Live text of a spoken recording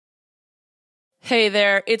Hey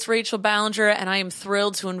there, it's Rachel Ballinger, and I am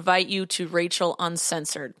thrilled to invite you to Rachel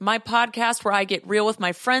Uncensored, my podcast where I get real with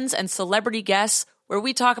my friends and celebrity guests, where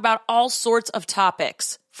we talk about all sorts of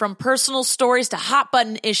topics. From personal stories to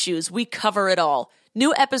hot-button issues, we cover it all.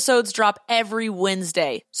 New episodes drop every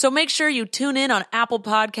Wednesday, so make sure you tune in on Apple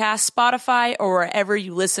Podcasts, Spotify, or wherever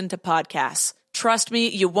you listen to podcasts. Trust me,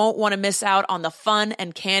 you won't want to miss out on the fun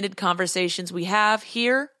and candid conversations we have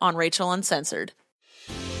here on Rachel Uncensored.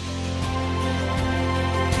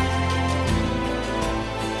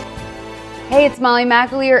 Hey, it's Molly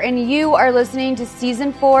McAleer, and you are listening to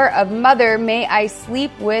Season 4 of Mother May I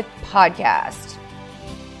Sleep With podcast.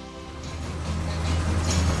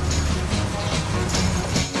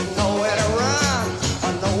 Nowhere to run,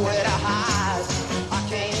 or nowhere to hide. I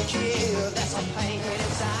can't kill, that's a pain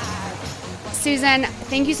inside. Susan,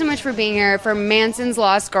 thank you so much for being here for Manson's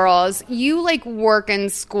Lost Girls. You work in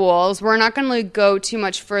schools. We're not going to go too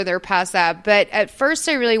much further past that, but at first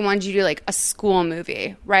I really wanted you to do a school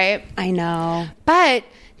movie, right? I know. But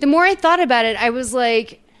the more I thought about it, I was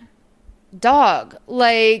like, dog,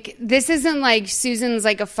 this isn't Susan's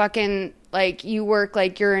a fucking, you work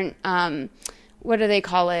you're in, what do they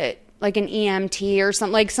call it? An EMT or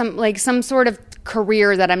something, some sort of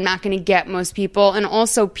career that I'm not going to get most people. And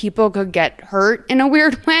also people could get hurt in a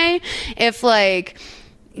weird way if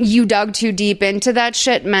you dug too deep into that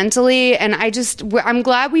shit mentally. And I'm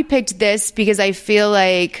glad we picked this because I feel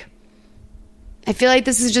like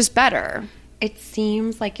this is just better. It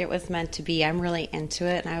seems like it was meant to be. I'm really into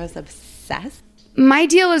it, and I was obsessed. My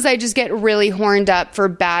deal is I just get really horned up for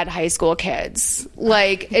bad high school kids.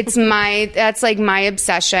 That's my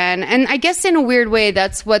obsession. And I guess in a weird way,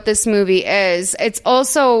 that's what this movie is. It's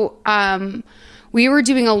also, we were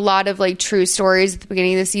doing a lot of true stories at the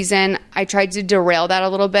beginning of the season. I tried to derail that a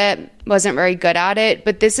little bit. Wasn't very good at it.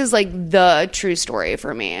 But this is the true story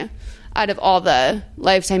for me out of all the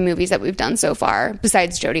Lifetime movies that we've done so far.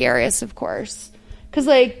 Besides Jodi Arias, of course. Because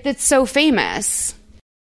it's so famous.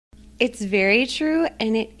 It's very true,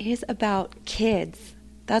 and it is about kids.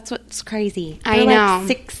 That's what's crazy. I know.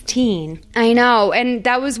 16. I know. And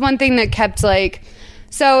that was one thing that kept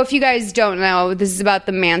so if you guys don't know, this is about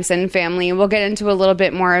the Manson family. We'll get into a little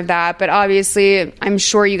bit more of that. But obviously, I'm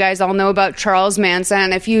sure you guys all know about Charles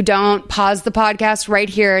Manson. If you don't, pause the podcast right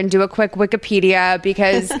here and do a quick Wikipedia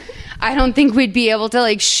because I don't think we'd be able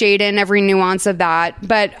to shade in every nuance of that.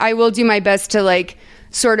 But I will do my best to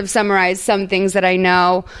sort of summarize some things that I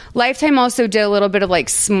know. Lifetime also did a little bit of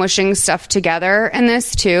smushing stuff together in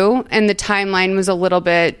this too, and the timeline was a little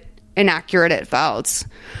bit inaccurate, it felt.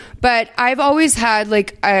 But I've always had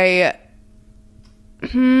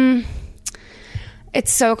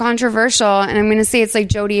it's so controversial, and I'm going to say it's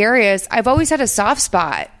Jodi Arias. I've always had a soft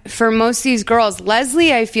spot for most of these girls.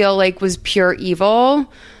 Leslie, I feel was pure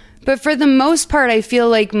evil. But for the most part, I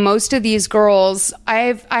feel most of these girls,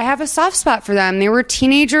 I have a soft spot for them. They were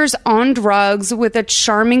teenagers on drugs with a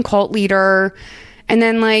charming cult leader. And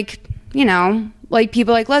then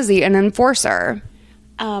people like Leslie, an enforcer.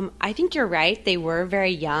 I think you're right. They were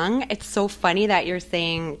very young. It's so funny that you're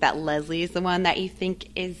saying that Leslie is the one that you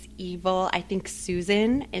think is evil. I think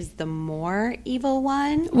Susan is the more evil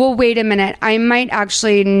one. Well, wait a minute. I might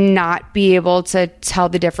actually not be able to tell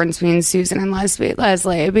the difference between Susan and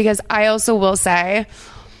Leslie because I also will say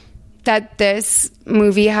that this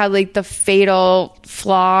movie had the fatal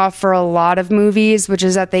flaw for a lot of movies, which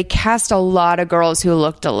is that they cast a lot of girls who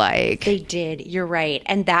looked alike. They did. You're right.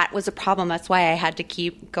 And that was a problem. That's why I had to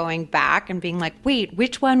keep going back and being wait,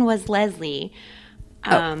 which one was Leslie?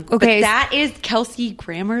 Okay. But that is Kelsey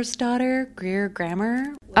Grammer's daughter, Greer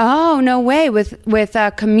Grammer. Oh, no way. With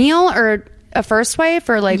Camille or a first wife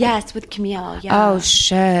or Yes, with Camille. Yeah. Oh,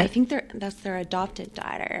 shit. I think that's their adopted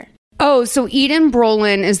daughter. Oh, so Eden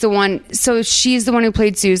Brolin is the one. So she's the one who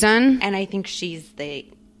played Susan? And I think she's the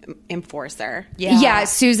enforcer. Yeah. Yeah,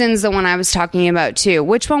 Susan's the one I was talking about, too.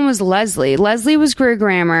 Which one was Leslie? Leslie was Greer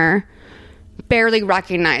Grammer. Barely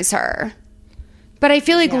recognize her. But I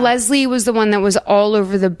feel Leslie was the one that was all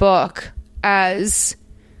over the book as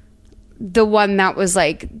the one that was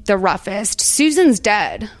the roughest. Susan's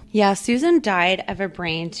dead. Yeah, Susan died of a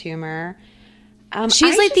brain tumor.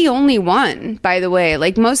 She's the only one, by the way.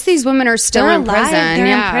 Most of these women are still in alive. prison. They're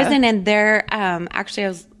in prison, and they're actually I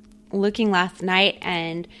was looking last night,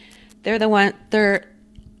 and they're the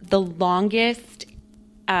longest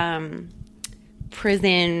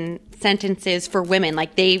prison sentences for women.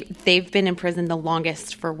 They've been in prison the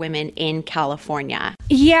longest for women in California.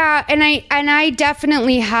 Yeah, and I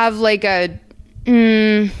definitely have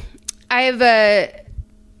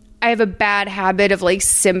I have a bad habit of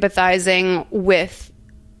sympathizing with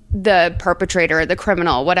the perpetrator, the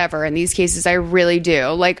criminal, whatever. In these cases, I really do.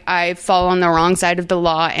 Like, I fall on the wrong side of the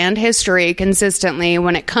law and history consistently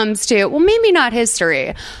when it comes to, well, maybe not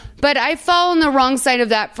history, but I fall on the wrong side of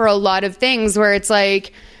that for a lot of things where it's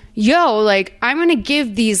like, yo, like, I'm going to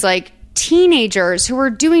give these, like, teenagers who are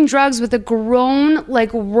doing drugs with a grown,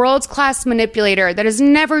 like, world-class manipulator that has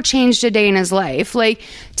never changed a day in his life. Like,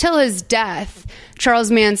 till his death,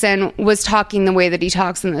 Charles Manson was talking the way that he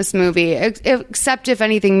talks in this movie, except if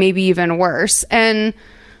anything, maybe even worse. And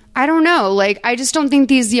I don't know, like, I just don't think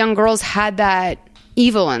these young girls had that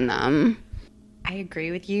evil in them. I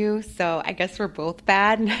agree with you. So I guess we're both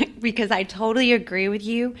bad because I totally agree with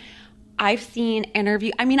you. I've seen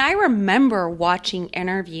I remember watching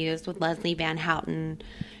interviews with Leslie Van Houten,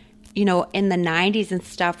 you know, in the 90s and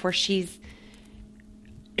stuff where she's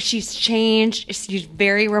changed. She's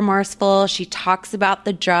very remorseful. She talks about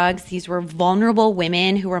the drugs. These were vulnerable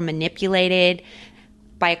women who were manipulated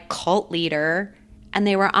by a cult leader, and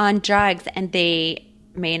they were on drugs, and they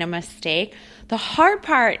made a mistake. The hard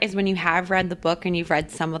part is when you have read the book and you've read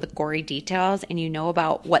some of the gory details and you know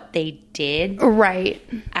about what they did Right.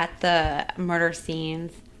 at the murder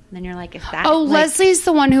scenes. And then you're like, is that... Oh, like, Leslie's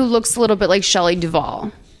the one who looks a little bit like Shelley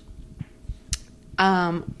Duvall.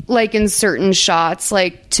 Like in certain shots,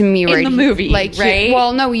 like to me, in right, the movie, like right?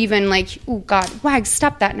 Well, no, even like, oh God, Wags,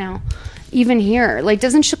 stop that now. Even here, like,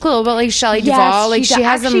 doesn't she look a little bit like Shelley Duvall? Like, she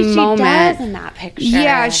has a moment. She does in that picture.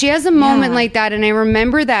 Yeah, she has a moment like that, and I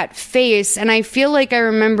remember that face, and I feel like I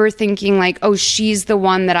remember thinking like, oh, she's the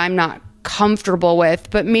one that I'm not comfortable with,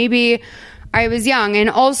 but maybe I was young, and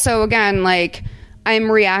also again, like, I'm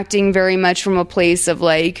reacting very much from a place of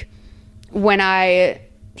like, when I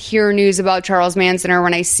hear news about Charles Manson or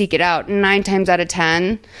when I seek it out, 9 times out of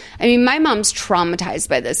 10, I mean, my mom's traumatized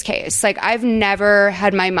by this case. Like, I've never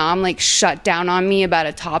had my mom like shut down on me about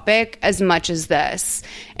a topic as much as this.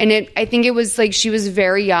 And I think it was like, she was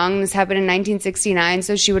very young. This happened in 1969,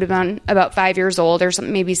 so she would have been about 5 years old or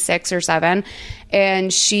something, maybe 6 or 7.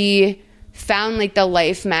 And she found like the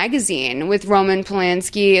Life magazine with Roman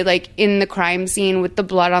Polanski, like in the crime scene with the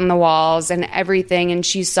blood on the walls and everything. And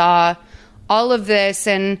she saw all of this,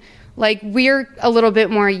 and like, we're a little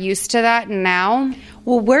bit more used to that now.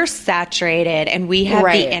 Well, we're saturated and we have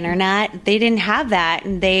Right. the internet. They didn't have that,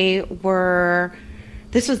 and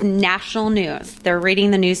this was national news. They're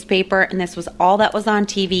reading the newspaper, and this was all that was on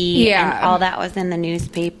TV Yeah. and all that was in the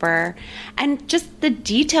newspaper. And just the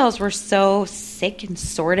details were so sick and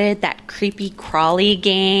sordid. That creepy crawly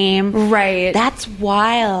game. Right. That's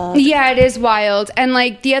wild. Yeah, it is wild. And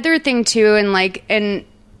like, the other thing too, and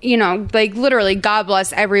you know, like, literally, God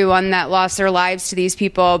bless everyone that lost their lives to these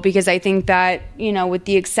people, because I think that, you know, with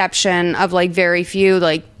the exception of like very few,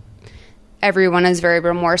 like, everyone is very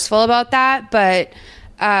remorseful about that. But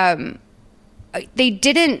they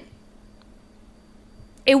didn't.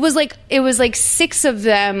 It was like 6 of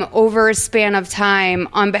them over a span of time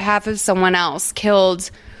on behalf of someone else killed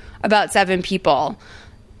about 7 people.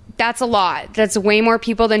 That's a lot. That's way more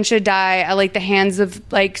people than should die at like the hands of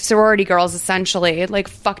like sorority girls, essentially, like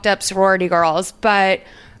fucked up sorority girls. But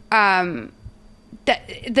the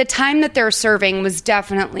time that they're serving was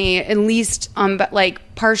definitely at least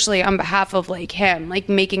like partially on behalf of like him, like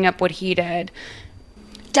making up what he did.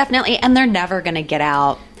 Definitely. And they're never going to get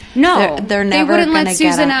out. No, they're they never wouldn't gonna let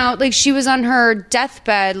get Susan out. Like, she was on her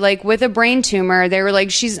deathbed, like with a brain tumor. They were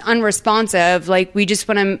like, she's unresponsive. Like, we just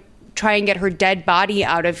want to try and get her dead body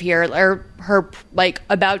out of here, or her like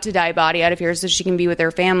about to die body out of here, so she can be with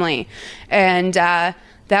her family. And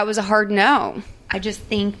that was a hard no. I just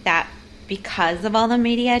think that because of all the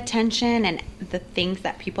media attention and the things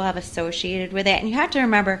that people have associated with it, and you have to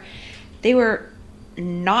remember, they were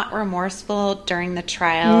not remorseful during the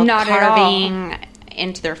trial, Not at all. carving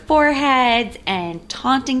into their foreheads and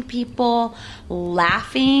taunting people,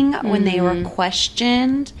 laughing when they were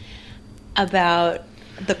questioned about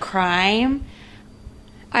the crime.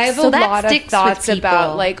 I have So a that lot of sticks with thoughts about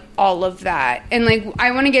people. like all of that, and like,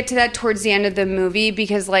 I want to get to that towards the end of the movie,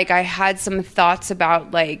 because like, I had some thoughts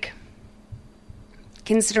about like,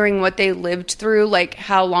 considering what they lived through, like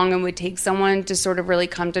how long it would take someone to sort of really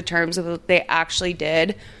come to terms with what they actually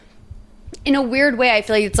did. In a weird way, I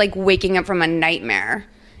feel like it's like waking up from a nightmare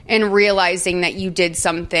and realizing that you did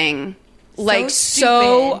something like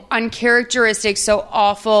so stupid. uncharacteristic, so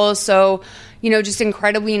awful, so, you know, just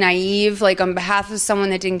incredibly naive, like on behalf of someone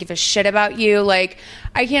that didn't give a shit about you. Like,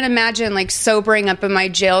 I can't imagine like sobering up in my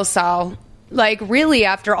jail cell, like really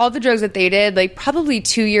after all the drugs that they did, like probably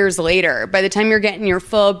 2 years later, by the time you're getting your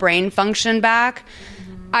full brain function back,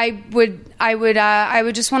 I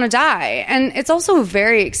would just want to die. And it's also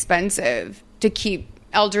very expensive to keep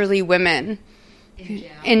elderly women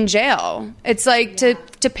in jail. It's like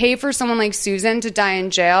to pay for someone like Susan to die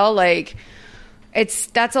in jail, like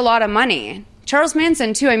that's a lot of money. Charles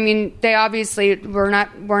Manson too. I mean, they obviously we're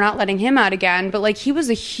not letting him out again, but like he was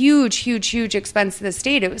a huge expense to the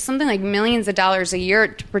state. It was something like millions of dollars a year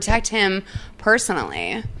to protect him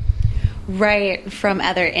personally. Right, from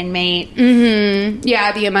other inmates. Mm-hmm.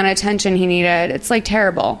 Yeah, the amount of attention he needed. It's like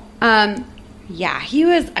terrible. Yeah, he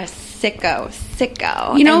was a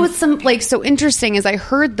sicko. You know what's so interesting is I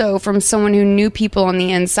heard though from someone who knew people on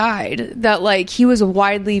the inside that like he was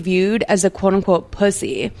widely viewed as a quote unquote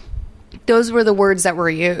pussy. Those were the words that were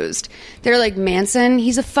used. They're like, Manson,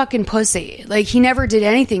 he's a fucking pussy. Like he never did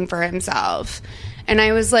anything for himself. And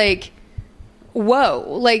I was like, whoa,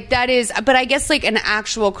 like that is, but I guess like an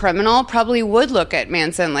actual criminal probably would look at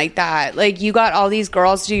Manson like that. Like you got all these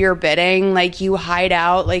girls do your bidding, like you hide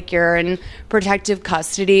out, like you're in protective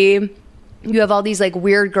custody. You have all these like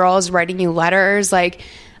weird girls writing you letters. Like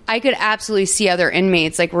I could absolutely see other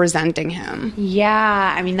inmates like resenting him.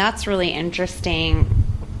 Yeah, I mean, that's really interesting.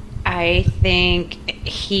 I think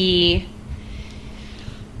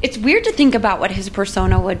it's weird to think about what his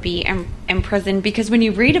persona would be in prison, because when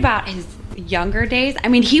you read about his younger days, I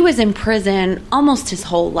mean, he was in prison almost his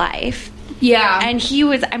whole life. Yeah. And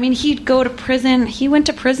he'd go to prison. He went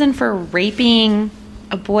to prison for raping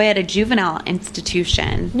a boy at a juvenile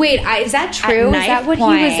institution. Wait, is that true? Is that what he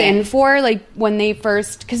was in for? Like when they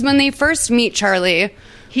first meet Charlie,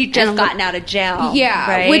 he'd just gotten out of jail. Yeah,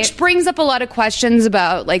 right? Which brings up a lot of questions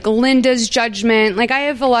about like Linda's judgment. Like I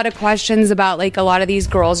have a lot of questions about like a lot of these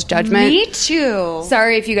girls' judgment. Me too.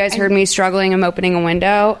 Sorry if you guys heard me struggling. I'm opening a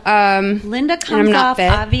window. Linda comes off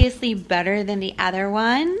obviously better than the other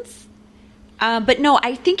ones. But no,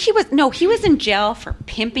 I think he was in jail for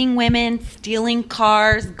pimping women, stealing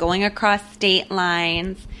cars, going across state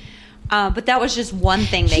lines. But that was just one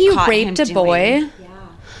thing they caught him doing. He raped a boy? Yeah.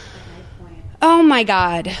 Oh my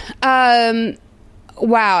God.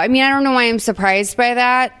 Wow. I mean, I don't know why I'm surprised by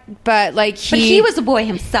that, but like he was a boy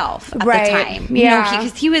himself at the time. Yeah.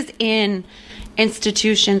 Because he was in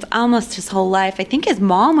institutions almost his whole life. I think his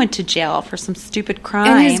mom went to jail for some stupid crime.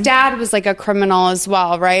 And his dad was like a criminal as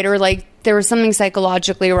well, right? Or like there was something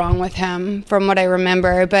psychologically wrong with him from what I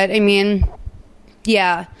remember. But I mean,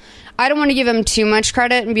 yeah. I don't want to give him too much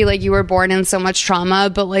credit and be like, you were born in so much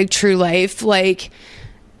trauma, but like true life, like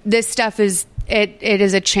this stuff is, it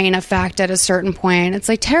is a chain effect at a certain point. It's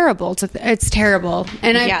like terrible. It's terrible.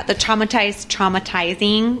 And the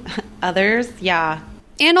traumatizing others. Yeah.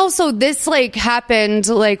 And also this like happened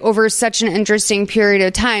like over such an interesting period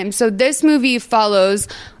of time. So this movie follows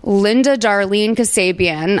Linda Darlene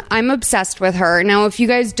Kasabian. I'm obsessed with her. Now, if you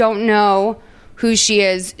guys don't know who she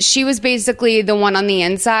is, she was basically the one on the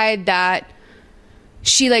inside that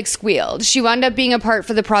she like squealed. She wound up being a part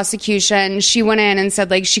for the prosecution. She went in and said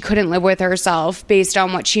like she couldn't live with herself based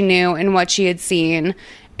on what she knew and what she had seen.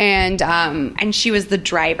 And she was the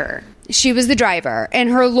driver. She was the driver. And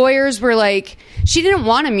her lawyers were like, she didn't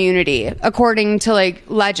want immunity, according to like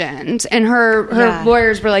legend. And her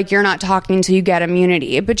lawyers were like, you're not talking until you get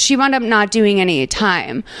immunity. But she wound up not doing any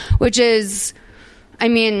time, which is, I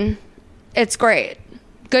mean, it's great.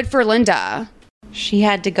 Good for Linda. She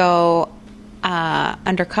had to go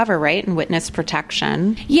undercover, right? In witness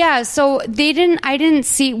protection. Yeah, so we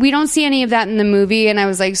don't see any of that in the movie, and I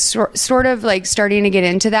was like sort of like starting to get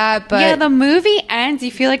into that, but yeah, the movie ends,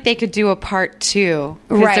 you feel like they could do a part 2.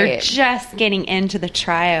 Right. They're just getting into the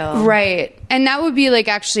trial. Right. And that would be like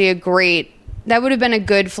actually that would have been a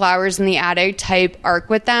good Flowers in the Attic type arc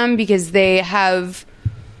with them, because they have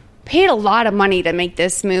paid a lot of money to make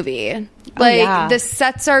this movie. Like the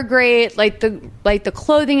sets are great, like the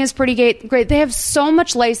clothing is pretty great. They have so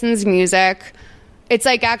much licensed music. It's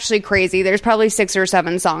like actually crazy. There's probably 6 or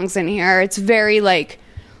 7 songs in here. It's very like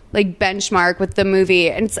benchmark with the movie,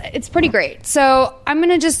 and it's pretty great. So I'm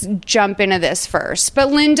gonna just jump into this first. But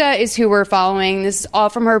Linda is who we're following. This is all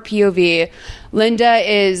from her POV. Linda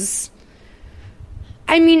is,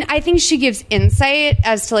 I mean, I think she gives insight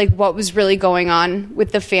as to like what was really going on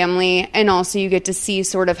with the family, and also you get to see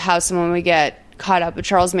sort of how someone would get caught up with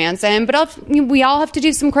Charles Manson. But we all have to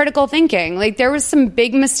do some critical thinking. Like there was some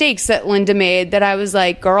big mistakes that Linda made that I was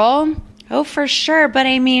like, girl. Oh, for sure. But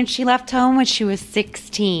I mean, she left home when she was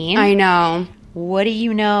 16. I know. What do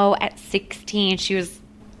you know? At 16,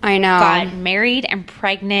 I know. Got married and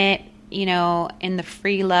pregnant. You know, in the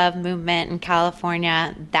free love movement in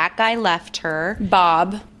California, that guy left her.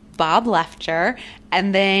 Bob left her.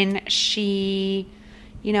 And then she,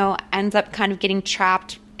 you know, ends up kind of getting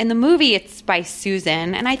trapped. In the movie, it's by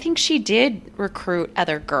Susan. And I think she did recruit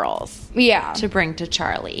other girls. Yeah. To bring to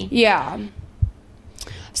Charlie. Yeah.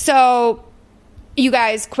 So You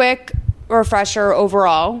guys, quick refresher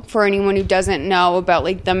overall for anyone who doesn't know about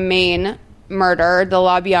like the main murder. The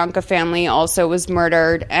LaBianca family also was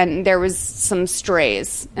murdered, and there was some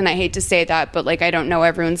strays, and I hate to say that, but like I don't know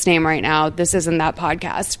everyone's name right now. This isn't that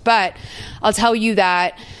podcast, but I'll tell you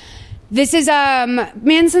that this is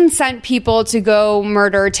Manson sent people to go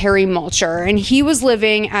murder Terry Mulcher, and he was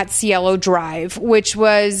living at Cielo Drive, which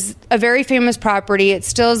was a very famous property. It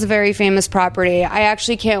still is a very famous property. I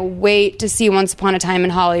actually can't wait to see Once Upon a Time in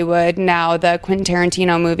Hollywood now, the Quentin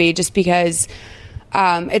Tarantino movie, just because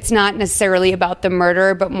it's not necessarily about the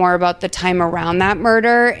murder, but more about the time around that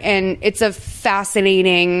murder, and it's a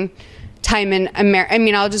fascinating time in America. I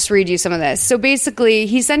mean, I'll just read you some of this. So basically,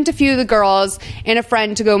 he sent a few of the girls and a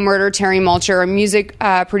friend to go murder Terry Mulcher, a music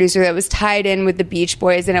producer that was tied in with the Beach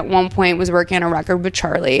Boys and at one point was working on a record with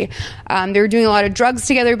Charlie. They were doing a lot of drugs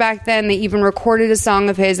together back then. They even recorded a song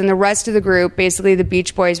of his, and the rest of the group, basically the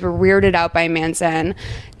Beach Boys, were weirded out by Manson.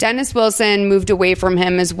 Dennis Wilson moved away from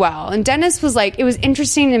him as well. And Dennis was like, it was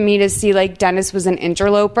interesting to me to see like Dennis was an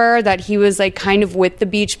interloper, that he was like kind of with the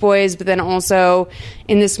Beach Boys, but then also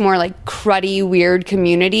in this more like cruddy, weird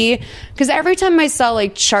community. Because every time I saw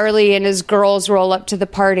like Charlie and his girls roll up to the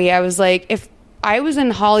party, I was like, if I was in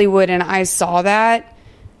Hollywood and I saw that,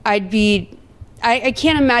 I'd be... I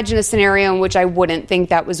can't imagine a scenario in which I wouldn't think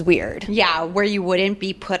that was weird. Yeah, where you wouldn't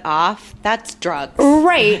be put off. That's drugs.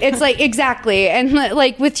 Right. It's like, exactly. And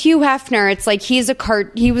like with Hugh Hefner, it's like he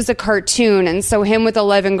was a cartoon, and so him with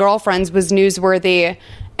 11 girlfriends was newsworthy,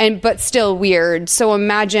 but still weird. So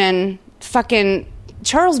imagine fucking...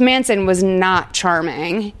 Charles Manson was not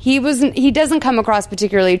charming. He doesn't come across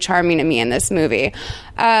particularly charming to me in this movie.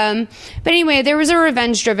 But anyway, there was a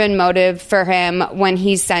revenge-driven motive for him when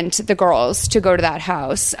he sent the girls to go to that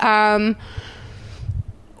house,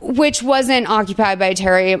 which wasn't occupied by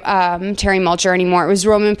Terry Mulcher anymore. It was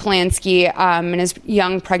Roman Polanski and his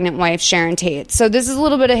young pregnant wife, Sharon Tate. So this is a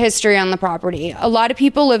little bit of history on the property. A lot of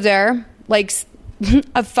people live there, like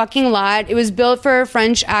a fucking lot. It was built for a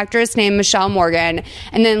French actress named Michelle Morgan,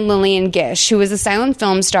 and then Lillian Gish, who was a silent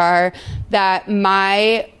film star that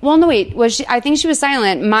I think she was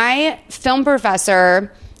silent. My film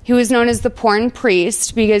professor, who was known as the porn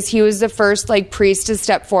priest, because he was the first like priest to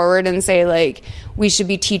step forward and say like we should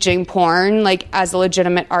be teaching porn like as a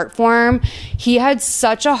legitimate art form. He had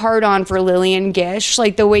such a hard on for Lillian Gish.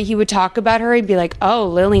 Like the way he would talk about her, he'd be like, "Oh,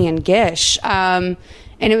 Lillian Gish."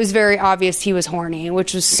 And it was very obvious he was horny,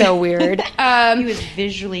 which was so weird. He was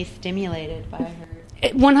visually stimulated by her.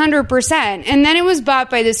 100%. And then it was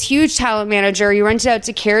bought by this huge talent manager. He rented out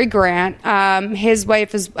to Cary Grant. His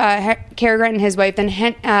wife is Cary Grant and his wife. And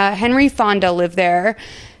Henry Fonda lived there.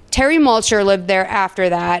 Terry Mulcher lived there after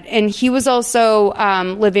that. And he was also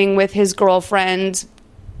living with his girlfriend,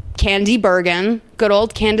 Candy Bergen, good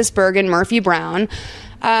old Candice Bergen, Murphy Brown.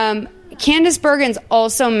 Candice Bergen's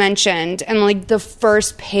also mentioned in like the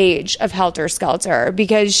first page of Helter Skelter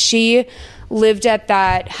because she lived at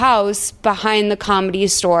that house behind the Comedy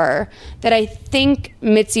Store that I think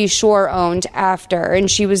Mitzi Shore owned after,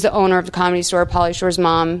 and she was the owner of the Comedy Store, Pauly Shore's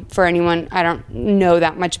mom. For anyone, I don't know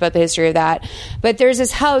that much about the history of that, but there's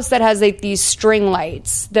this house that has like these string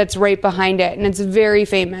lights that's right behind it, and it's very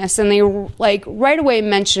famous, and they like right away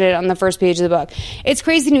mention it on the first page of the book. It's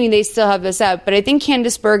crazy to me they still have this up, but I think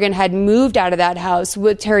Candice Bergen had moved out of that house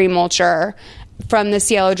with Terry Mulcher from the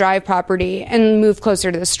Cielo Drive property and moved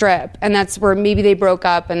closer to the Strip, and that's where maybe they broke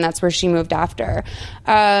up, and that's where she moved after.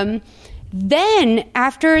 Then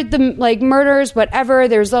after the like murders, whatever,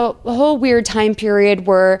 there's a whole weird time period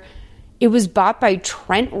where it was bought by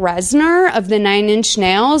Trent Reznor of the Nine Inch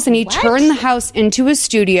Nails, and he turned the house into a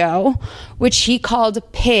studio, which he called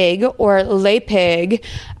Pig or Le Pig,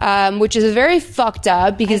 which is very fucked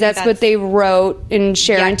up because that's what they wrote in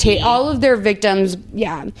Sharon Tate. All of their victims,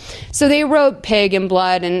 yeah. So they wrote Pig in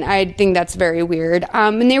blood, and I think that's very weird.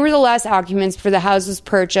 And they were the last occupants before the house was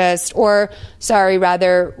purchased,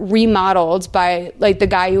 remodeled by like the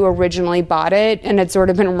guy who originally bought it and had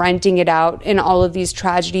sort of been renting it out in all of these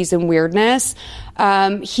tragedies and weirdness.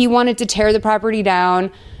 He wanted to tear the property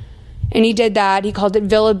down, and he did that. He called it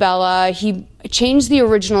Villa Bella. He changed the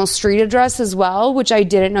original street address as well, which I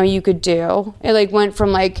didn't know you could do. It like went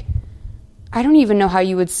from like, I don't even know how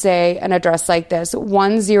you would say an address like this,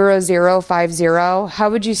 10050. How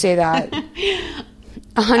would you say that?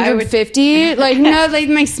 150? Like, no, like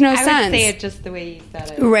makes no sense. I would say it just the way you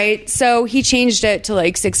said it. Right. So he changed it to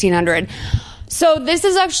like 1600. So this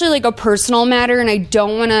is actually like a personal matter, and I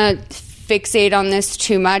don't want to fixate on this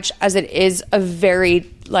too much as it is a very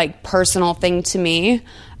like personal thing to me.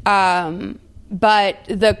 But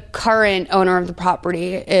the current owner of the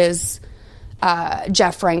property is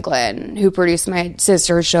Jeff Franklin, who produced my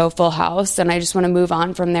sister's show Full House, and I just want to move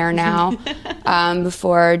on from there now.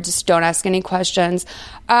 Before, just don't ask any questions.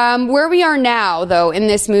 Where we are now, though, in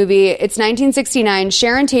this movie, it's 1969.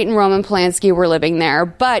 Sharon Tate and Roman Polanski were living there,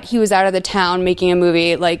 but he was out of the town making a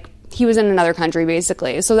movie. Like, he was in another country,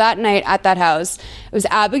 basically. So that night at that house, it was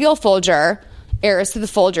Abigail Folger, heiress to the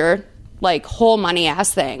Folger, like, whole money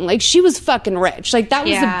ass thing. Like, she was fucking rich. Like, that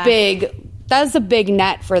was a big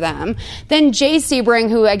net for them. Then Jay Sebring,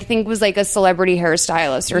 who I think was like a celebrity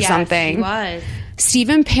hairstylist or something. He was.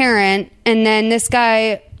 Stephen Parent, and then this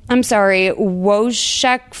guy, I'm sorry,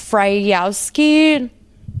 Wojciech Frajowski.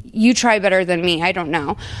 You try better than me. I don't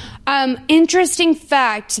know. Interesting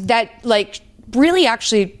fact that like really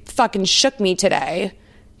actually fucking shook me today.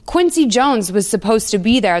 Quincy Jones was supposed to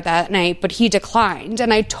be there that night, but he declined.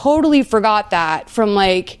 And I totally forgot that from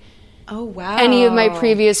like Oh, wow. any of my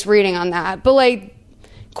previous reading on that. But like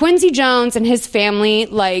Quincy Jones and his family,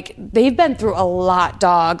 like they've been through a lot,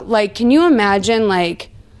 dog. Like, can you imagine, like,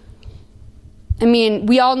 I mean,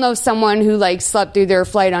 we all know someone who like slept through their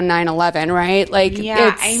flight on 9/11, right? Like,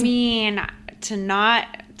 yeah, I mean,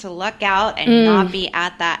 to luck out and not be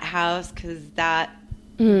at that house, because that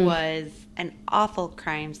was an awful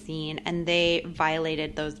crime scene, and they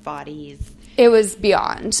violated those bodies. it was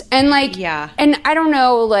beyond. And like, yeah. And I don't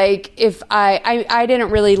know, like, if I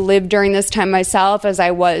didn't really live during this time myself, as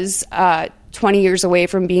I was 20 years away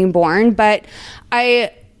from being born, but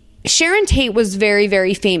Sharon Tate was very,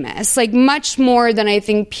 very famous, like much more than I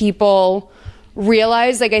think people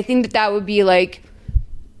realize. Like, I think that would be like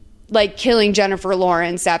killing Jennifer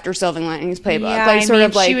Lawrence after Silver Linings Playbook. Yeah, like, sort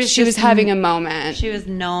of like she was having a moment. She was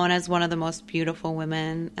known as one of the most beautiful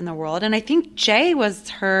women in the world. And I think Jay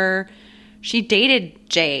was she dated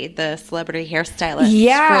Jay, the celebrity hairstylist,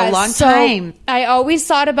 for a long time. I always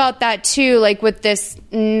thought about that too, like with this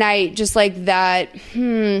night, just like that,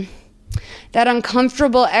 that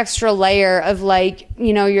uncomfortable extra layer of like,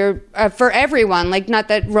 you know, you're for everyone, like, not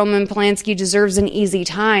that Roman Polanski deserves an easy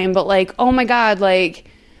time, but like, oh my God, like,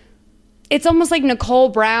 it's almost like Nicole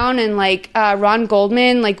Brown and like Ron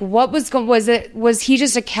Goldman. Like, what was he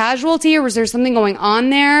just a casualty, or was there something going on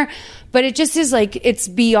there? But it just is like, it's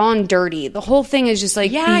beyond dirty. The whole thing is just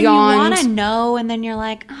like beyond. You want to know, and then you're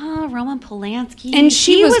like, oh, Roman Polanski. And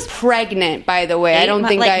she was pregnant, by the way. I don't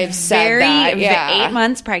think I've said that. Yeah. 8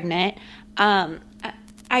 months pregnant.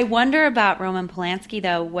 I wonder about Roman Polanski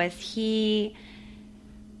though. Was he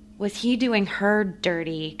doing her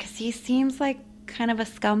dirty? Because he seems like kind of a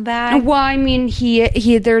scumbag. Well, I mean,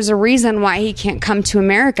 he there's a reason why he can't come to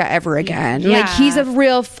America ever again. Yeah. Like, he's a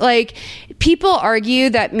real, like, people argue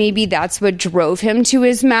that maybe that's what drove him to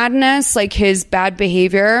his madness, like his bad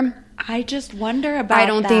behavior. I just wonder about I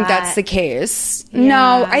don't think that's the case. Yeah.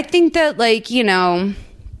 No, I think that, like, you know,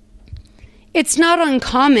 it's not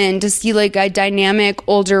uncommon to see like a dynamic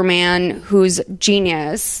older man who's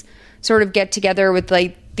genius sort of get together with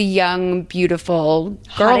like the young, beautiful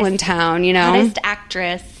girl in town, you know? Hottest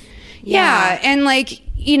actress. Yeah. And like,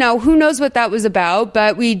 you know, who knows what that was about,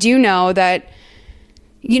 but we do know that,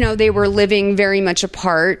 you know, they were living very much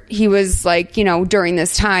apart. He was like, you know, during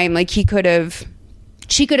this time, like, she could have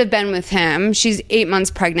been with him. She's 8 months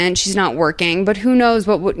pregnant. She's not working, but who knows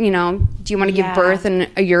what, you know, do you want to give birth in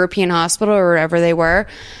a European hospital or wherever they were?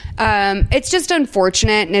 It's just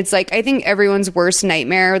unfortunate. And it's like, I think everyone's worst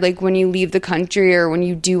nightmare, like when you leave the country or when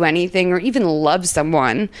you do anything or even love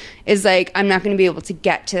someone, is like, I'm not going to be able to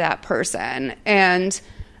get to that person. And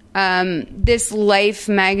this Life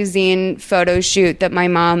magazine photo shoot that my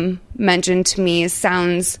mom mentioned to me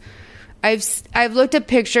sounds... I've looked at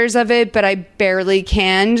pictures of it, but I barely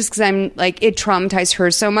can, just because I'm like, it traumatized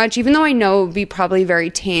her so much, even though I know it would be probably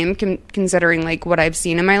very tame considering like what I've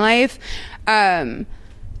seen in my life.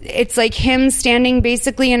 It's like him standing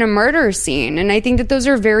basically in a murder scene, and I think that those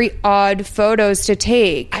are very odd photos to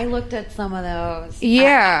take. I looked at some of those.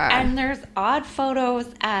 Yeah. And there's odd photos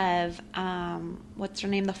of, what's her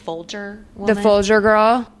name, the Folger woman? The Folger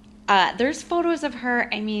girl? There's photos of her.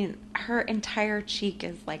 I mean, her entire cheek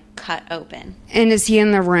is like cut open. And is he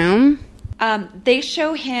in the room? They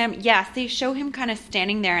show him kind of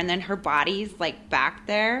standing there, and then her body's like back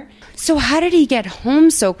there. So how did he get home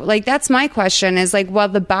so, like, that's my question, is like, while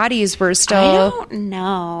the bodies were still... I don't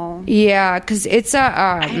know. Yeah, because it's a...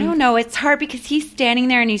 I don't know. It's hard because he's standing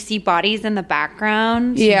there and you see bodies in the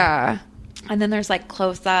background. Yeah. And then there's like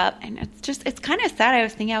close up, and it's kind of sad. I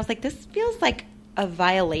was like, this feels like a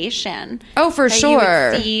violation. Oh, for that sure.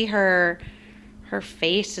 You would see her her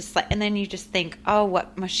face just like, and then you just think, oh,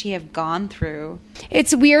 what must she have gone through?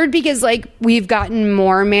 It's weird because, like, we've gotten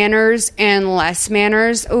more manners and less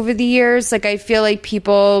manners over the years. Like, I feel like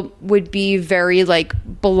people would be very, like,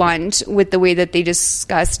 blunt with the way that they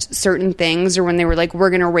discussed certain things, or when they were like, we're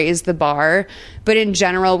going to raise the bar. But in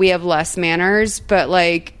general, we have less manners. But,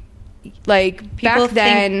 like back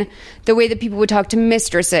then, the way that people would talk to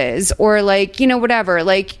mistresses, or, like, you know, whatever,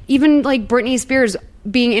 like, even, like, Britney Spears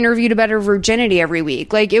being interviewed about her virginity every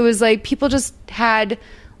week. Like, it was like people just had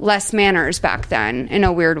less manners back then in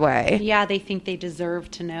a weird way. Yeah, they think they deserve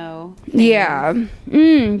to know things. Yeah.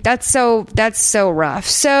 That's so rough.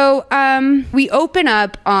 So we open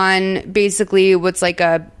up on basically what's like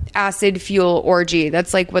a acid fuel orgy.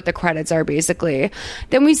 That's like what the credits are basically.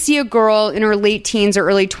 Then we see a girl in her late teens or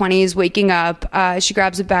early 20s waking up. She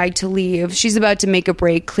grabs a bag to leave. She's about to make a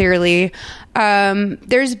break, clearly.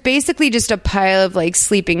 There's basically just a pile of like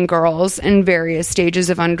sleeping girls in various stages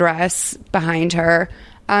of undress behind her.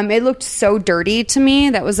 It looked so dirty to me.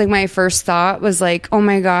 That was like my first thought, was like, oh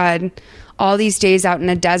my God, all these days out in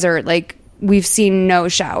a desert, like we've seen no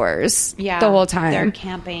showers the whole time. They're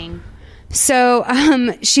camping. So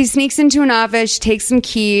she sneaks into an office, she takes some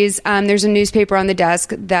keys. There's a newspaper on the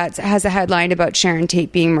desk that has a headline about Sharon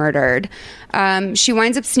Tate being murdered. She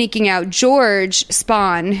winds up sneaking out. George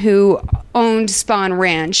Spahn, who owned Spahn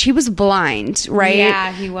Ranch, he was blind, right?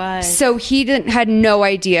 Yeah, he was. So he had no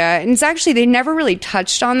idea. And it's actually, they never really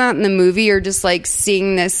touched on that in the movie, or just like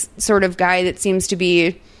seeing this sort of guy that seems to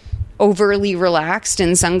be overly relaxed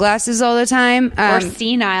in sunglasses all the time. Or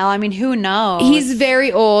senile. I mean, who knows? He's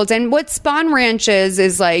very old. And what Spahn Ranch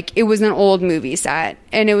is like, it was an old movie set.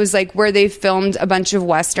 And it was like where they filmed a bunch of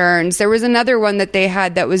Westerns. There was another one that they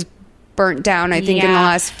had that was burnt down, I think, in the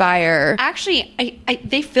last fire. Actually,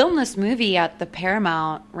 they filmed this movie at the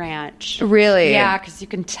Paramount Ranch. Really? Yeah, because you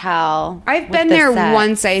can tell. I've with been the there set.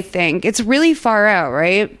 once, I think. It's really far out,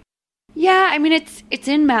 right? Yeah, I mean, it's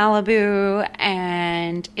in Malibu,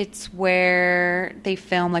 and it's where they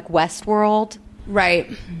film like Westworld.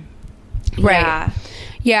 Right. Yeah.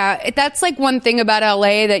 Yeah, that's like one thing about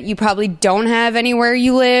LA that you probably don't have anywhere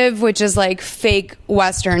you live, which is like fake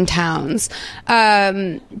Western towns.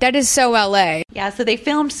 That is so LA. Yeah, so they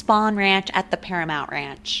filmed Spahn Ranch at the Paramount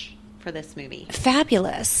Ranch for this movie.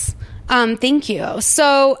 Fabulous. Thank you.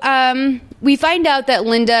 So we find out that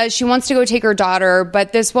Linda, she wants to go take her daughter,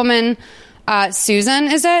 but this woman,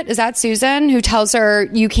 Susan, is that Susan, who tells her,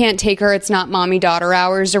 you can't take her, it's not mommy-daughter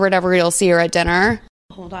hours or whatever, you'll see her at dinner.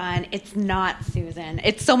 Hold on, it's not Susan.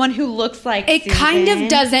 It's someone who looks like It Susan. kind of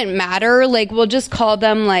doesn't matter. Like, we'll just call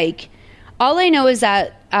them, like, all I know is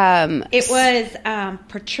that... it was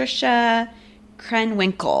Patricia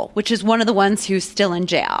Krenwinkel, which is one of the ones who's still in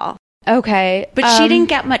jail. Okay. But she didn't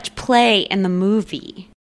get much play in the movie.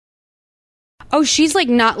 Oh, she's, like,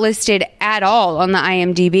 not listed at all on the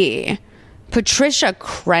IMDb. Patricia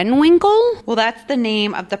Krenwinkel? Well, that's the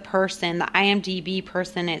name of the person. The IMDb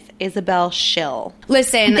person is Isabel Schill.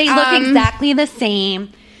 Listen, They look exactly the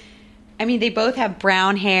same. I mean, they both have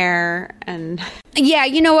brown hair and... Yeah,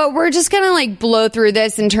 you know what? We're just going to, like, blow through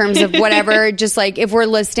this in terms of whatever. Just, like, if we're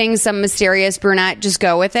listing some mysterious brunette, just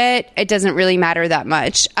go with it. It doesn't really matter that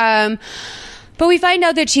much. But we find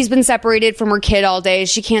out that she's been separated from her kid all day.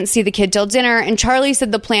 She can't see the kid till dinner. And Charlie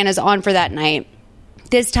said the plan is on for that night.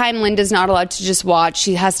 This time, Linda's not allowed to just watch.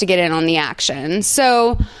 She has to get in on the action.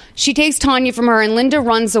 So she takes Tanya from her, and Linda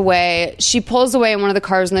runs away. She pulls away in one of the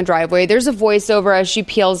cars in the driveway. There's a voiceover as she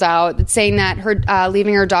peels out that's saying that her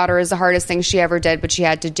leaving her daughter is the hardest thing she ever did, but she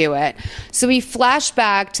had to do it. So we flash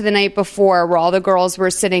back to the night before, where all the girls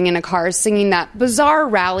were sitting in a car singing that bizarre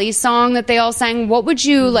rally song that they all sang. What would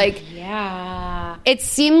you, like... Yeah. It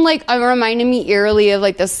seemed like it reminded me eerily of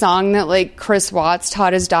like the song that like Chris Watts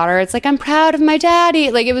taught his daughter. It's like, I'm proud of my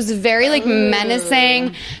daddy. Like, it was very like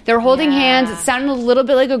menacing. They were holding hands. It sounded a little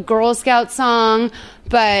bit like a Girl Scout song.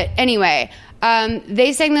 But anyway,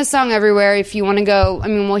 they sang this song everywhere. If you want to go, I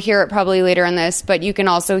mean, we'll hear it probably later in this, but you can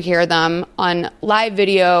also hear them on live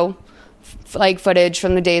video, like footage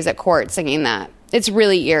from the days at court singing that. It's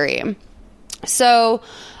really eerie. So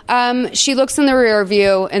she looks in the rear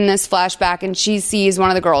view in this flashback, and she sees one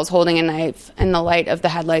of the girls holding a knife in the light of the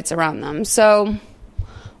headlights around them. So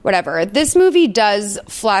whatever. This movie does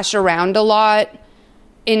flash around a lot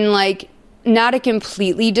in like not a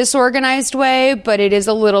completely disorganized way, but it is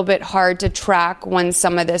a little bit hard to track when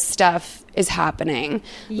some of this stuff is happening.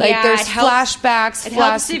 Like there's flashbacks. It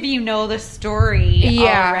helps if you know the story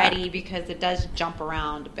already, because it does jump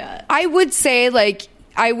around a bit. I would say like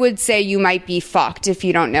I would say you might be fucked if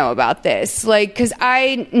you don't know about this. Like, because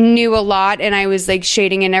I knew a lot and I was like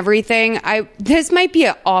shading and everything. This might be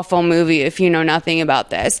an awful movie if you know nothing about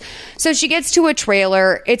this. So she gets to a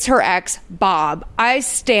trailer. It's her ex, Bob. I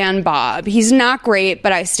stan Bob. He's not great,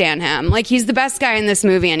 but I stan him. Like, he's the best guy in this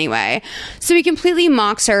movie anyway. So he completely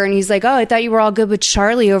mocks her and he's like, oh, I thought you were all good with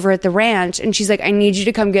Charlie over at the ranch. And she's like, I need you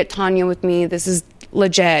to come get Tanya with me. This is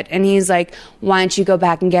legit. And he's like, why don't you go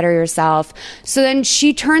back and get her yourself? So then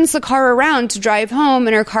she turns the car around to drive home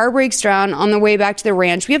and her car breaks down on the way back to the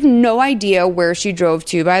ranch. We have no idea where she drove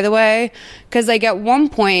to, by the way, because like at one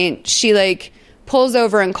point she like pulls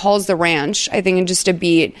over and calls the ranch, I think in just a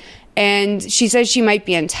beat, and she says she might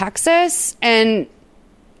be in Texas, and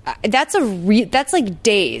that's like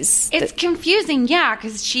days. It's confusing, yeah,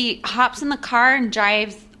 because she hops in the car and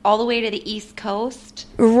drives all the way to the East Coast.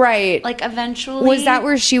 Right. Like, eventually. Was that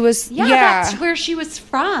where she was? Yeah, that's where she was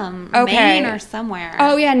from. Okay. Maine or somewhere.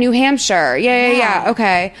 Oh, yeah, New Hampshire. Yeah.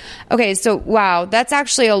 Okay, so, wow, that's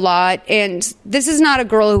actually a lot. And this is not a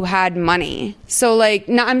girl who had money. So, like,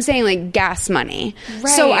 no, I'm saying, like, gas money. Right.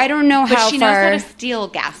 So I don't know how far. But she knows how to steal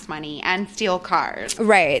gas money and steal cars.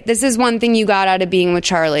 Right. This is one thing you got out of being with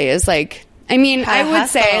Charlie is, like, I mean, I would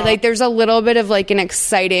say, like, there's a little bit of, like, an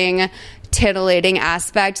exciting, titillating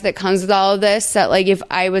aspect that comes with all of this that, like, if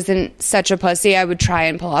I wasn't such a pussy, I would try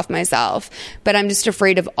and pull off myself. But I'm just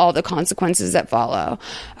afraid of all the consequences that follow.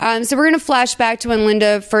 So we're going to flash back to when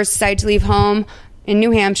Linda first decided to leave home in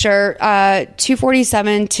New Hampshire,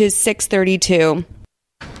 2:47 to 6:32.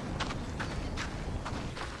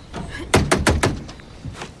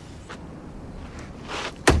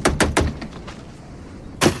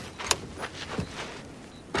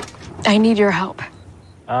 I need your help.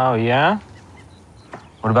 Oh, yeah?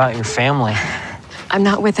 What about your family? I'm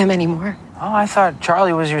not with them anymore. Oh, I thought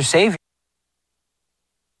Charlie was your savior.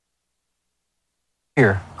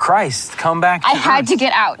 Here, Christ, come back. I had to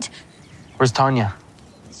get out. Where's Tanya?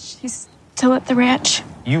 She's still at the ranch.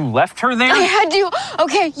 You left her there? I had to.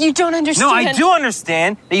 Okay, you don't understand. No, I do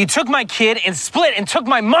understand that you took my kid and split and took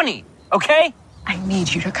my money, okay? I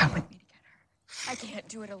need you to come with me to get her. I can't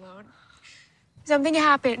do it alone. Something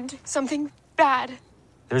happened. Something bad.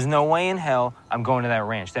 There's no way in hell I'm going to that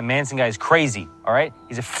ranch. That Manson guy is crazy, all right?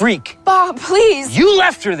 He's a freak. Bob, please. You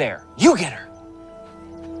left her there. You get her.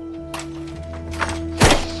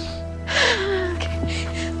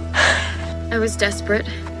 I was desperate,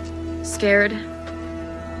 scared.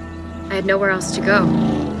 I had nowhere else to go.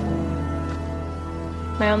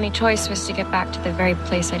 My only choice was to get back to the very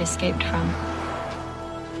place I'd escaped from.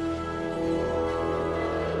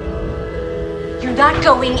 You're not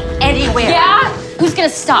going anywhere. Yeah? Who's gonna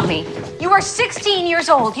stop me? You are 16 years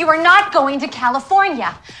old. You are not going to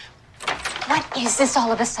California. What is this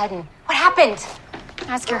all of a sudden? What happened?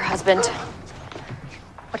 Ask your husband.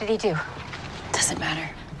 What did he do? Doesn't matter.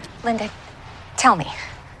 Linda, tell me.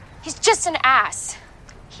 He's just an ass.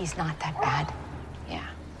 He's not that bad. Yeah.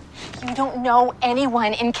 You don't know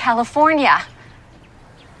anyone in California.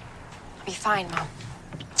 Be fine, Mom.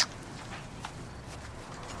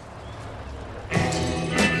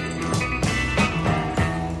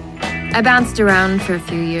 I bounced around for a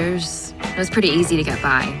few years. It was pretty easy to get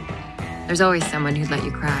by. There's always someone who'd let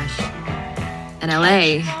you crash. In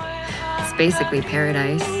LA, it's basically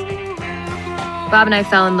paradise. Bob and I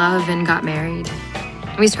fell in love and got married.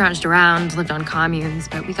 We scrounged around, lived on communes,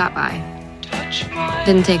 but we got by.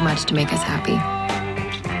 Didn't take much to make us happy.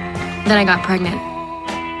 Then I got pregnant.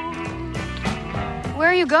 Where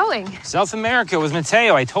are you going? South America with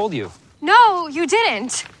Mateo, I told you. No, you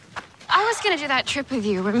didn't. I was gonna do that trip with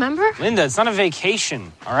you, remember? Linda, it's not a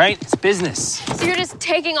vacation, all right? It's business. So you're just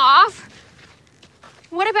taking off?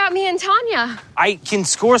 What about me and Tanya? I can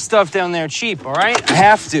score stuff down there cheap, all right? I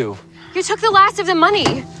have to. You took the last of the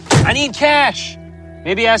money. I need cash.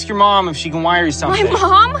 Maybe ask your mom if she can wire you something. My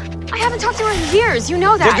mom? I haven't talked to her in years. You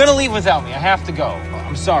know that. You're gonna leave without me. I have to go.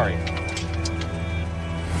 I'm sorry.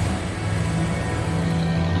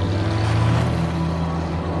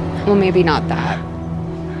 Well, maybe not that.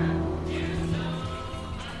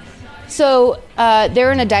 So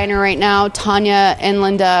they're in a diner right now, Tanya and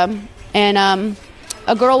Linda, and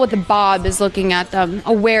a girl with a bob is looking at them,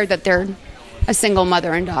 aware that they're a single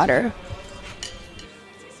mother and daughter.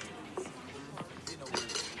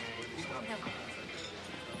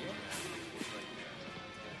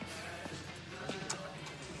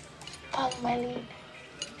 Follow my lead.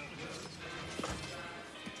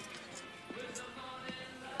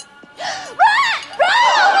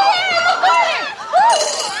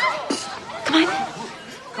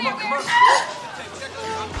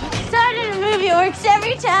 Started a movie works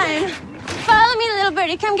every time. Follow me, little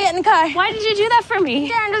birdie. Come get in the car. Why did you do that for me?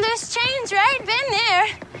 You're under loose chains, right? Been there.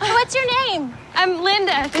 What's your name? I'm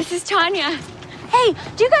Linda. This is Tanya. Hey,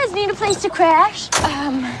 do you guys need a place to crash?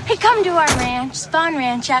 Hey, come to our ranch, Spawn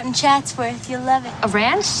Ranch out in Chatsworth. You'll love it. A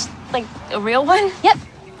ranch? Like a real one? Yep.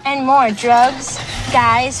 And more drugs,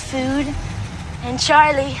 guys, food, and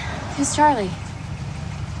Charlie. Who's Charlie?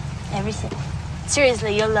 Everything.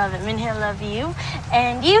 Seriously, you'll love him, and he'll love you.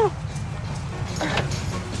 And you.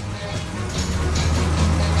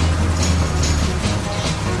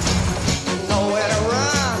 Nowhere to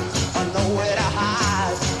run or nowhere to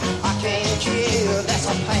hide. I can't kill, that's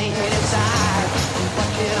a pain inside. What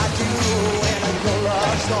can I do when your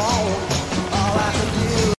love's gone? All I can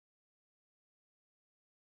do.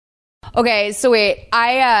 Okay, so wait,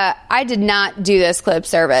 I did not do this clip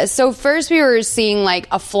service. So first we were seeing like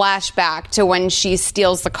a flashback to when she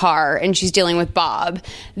steals the car and she's dealing with Bob.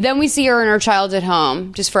 Then we see her and her child at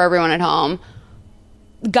home, just for everyone at home.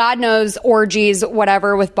 God knows, orgies,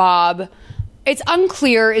 whatever, with Bob. It's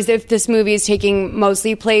unclear as if this movie is taking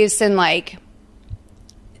mostly place in like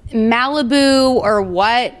Malibu or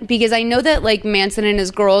what, because I know that like Manson and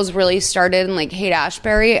his girls really started in like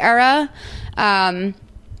Haight-Ashbury era.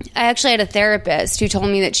 I actually had a therapist who told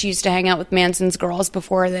me that she used to hang out with Manson's girls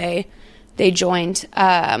before they joined,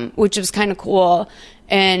 which was kind of cool,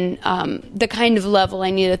 and the kind of level I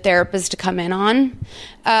need a therapist to come in on.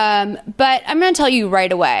 But I'm going to tell you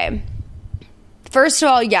right away. First of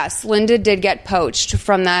all, yes, Linda did get poached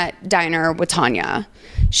from that diner with Tanya.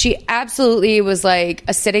 She absolutely was like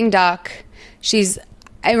a sitting duck.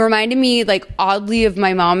 It reminded me like oddly of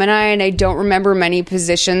my mom and I don't remember many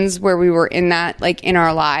positions where we were in that, like in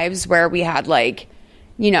our lives where we had like,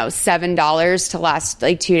 you know, $7 to last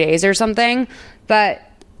like 2 days or something. But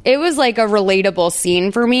it was like a relatable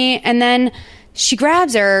scene for me. And then she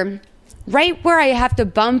grabs her right where I have to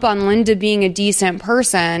bump on Linda being a decent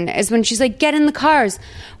person is when she's like, get in the cars.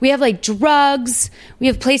 We have like drugs. We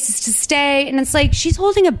have places to stay. And it's like, she's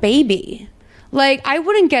holding a baby. Like, I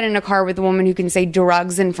wouldn't get in a car with a woman who can say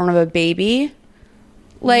drugs in front of a baby.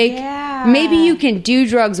 Like, maybe you can do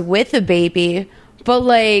drugs with a baby, but,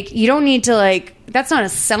 like, you don't need to, like, that's not a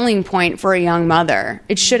selling point for a young mother.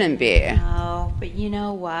 It shouldn't be. No, but you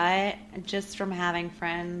know what? Just from having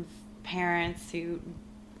friends, parents who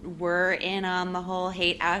were in on the whole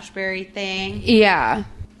Haight-Ashbury thing. Yeah.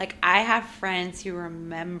 Like, I have friends who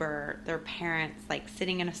remember their parents, like,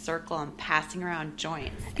 sitting in a circle and passing around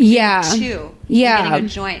joints. Yeah. Yeah. Getting a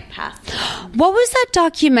joint passed. What was that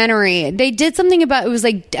documentary? They did something about, it was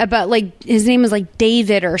like, about, like, his name was, like,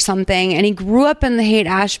 David or something, and he grew up in the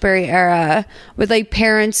Haight-Ashbury era with, like,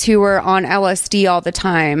 parents who were on LSD all the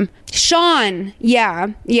time. Sean.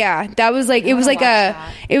 Yeah. That was, like, it was, like,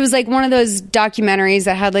 it was, like, one of those documentaries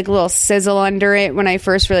that had, like, a little sizzle under it when I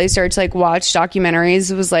first really started to, like, watch documentaries.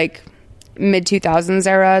 It was, like, mid-2000s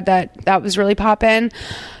era that was really poppin'.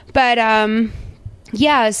 But,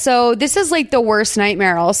 yeah, so this is, like, the worst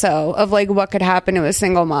nightmare also of, like, what could happen to a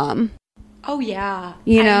single mom. Oh, yeah.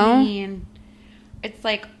 You know? I mean, it's,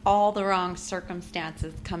 like, all the wrong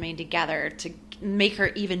circumstances coming together to make her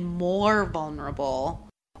even more vulnerable.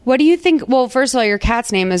 What do you think? Well, first of all, your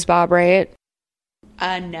cat's name is Bob, right?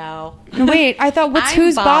 No. Wait, I thought,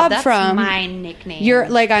 who's Bob That's from? my nickname. You're,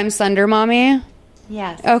 like, I'm Slender Mommy?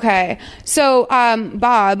 Yes. Okay. So,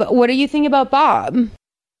 Bob, what do you think about Bob?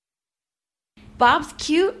 Bob's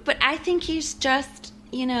cute, but I think he's just,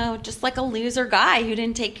 you know, just like a loser guy who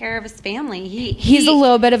didn't take care of his family. He's a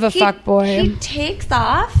little bit of a fuckboy. He takes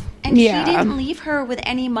off, and he didn't leave her with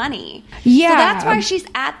any money. Yeah. So that's why she's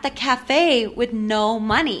at the cafe with no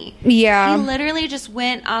money. Yeah. He literally just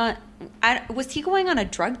went on... was he going on a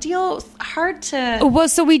drug deal? It was hard to... Well,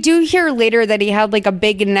 so we do hear later that he had, like, a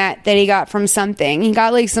big net that he got from something. He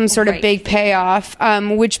got, like, some sort of big payoff,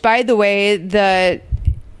 which, by the way, the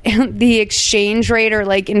exchange rate or,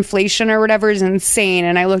 like, inflation or whatever is insane,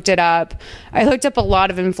 and I looked it up. I looked up a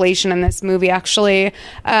lot of inflation in this movie, actually.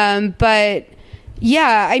 But...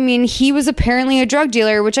 yeah, I mean, he was apparently a drug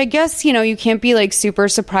dealer, which I guess, you know, you can't be, like, super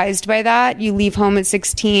surprised by that. You leave home at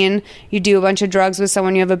 16, you do a bunch of drugs with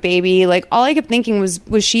someone, you have a baby. Like, all I kept thinking was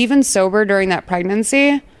she even sober during that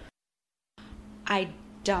pregnancy? I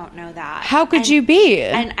don't know that. How could you be?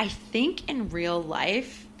 And I think in real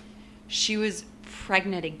life, she was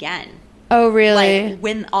pregnant again. Oh, really? Like,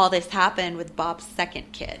 when all this happened with Bob's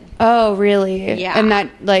second kid. Oh, really? Yeah. And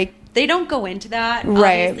that, like... they don't go into that,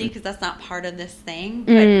 right, obviously, because that's not part of this thing.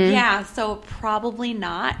 But yeah, so probably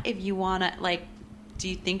not if you want to, like, Do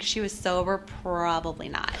you think she was sober? Probably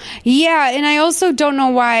not. Yeah, and I also don't know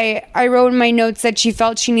why I wrote in my notes that she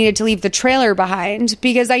felt she needed to leave the trailer behind,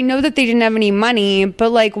 because I know that they didn't have any money, but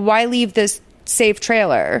like, why leave this safe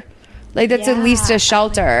trailer? Like, that's at least a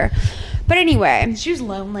shelter. But anyway, she was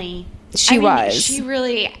lonely. She was.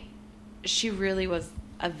 She really was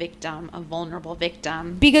a victim, a vulnerable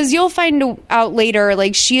victim. Because you'll find out later,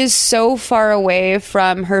 like, she is so far away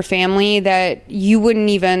from her family that you wouldn't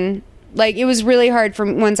even, like, it was really hard for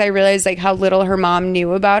once I realized, like, how little her mom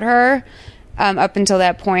knew about her up until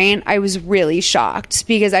that point. I was really shocked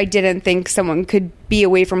because I didn't think someone could be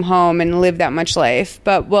away from home and live that much life.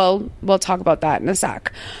 But we'll talk about that in a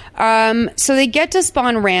sec. So they get to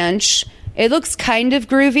Spawn Ranch. It looks kind of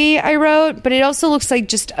groovy, I wrote, but it also looks like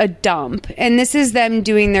just a dump. And this is them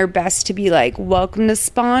doing their best to be like, welcome to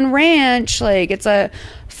Spawn Ranch. Like, it's a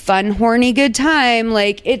fun, horny, good time.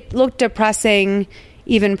 Like, it looked depressing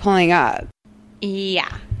even pulling up.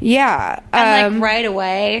 Yeah. Yeah. And, like, right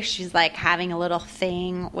away, she's, like, having a little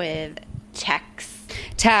thing with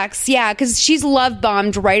Tex, yeah, because she's love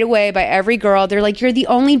bombed right away by every girl. They're like, you're the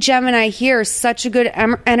only Gemini here. Such a good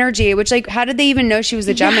energy. Which, like, how did they even know she was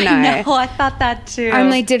a Gemini? Yeah, I know. I thought that too. I'm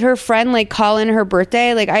like, did her friend like call in her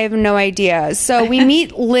birthday? Like, I have no idea. So we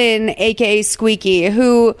meet Lynn, aka Squeaky,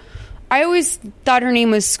 who I always thought her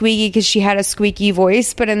name was Squeaky because she had a squeaky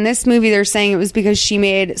voice, but in this movie they're saying it was because she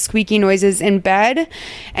made squeaky noises in bed.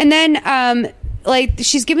 And then like,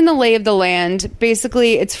 she's given the lay of the land.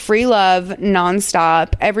 Basically, it's free love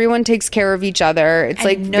nonstop. Everyone takes care of each other. It's,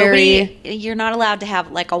 and like, you're not allowed to have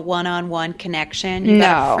like a one-on-one connection. You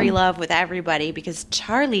got free love with everybody because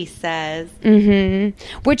Charlie says.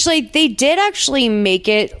 Which, like, they did actually make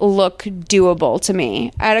it look doable to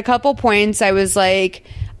me. At a couple points, I was like,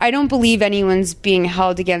 I don't believe anyone's being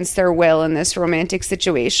held against their will in this romantic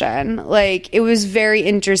situation. Like, it was very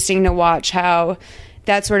interesting to watch how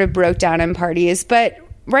that sort of broke down in parties. But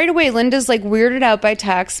right away, Linda's like weirded out by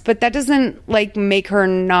Tex, but that doesn't like make her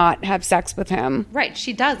not have sex with him. Right.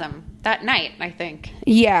 She does him that night, I think.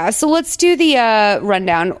 Yeah. So let's do the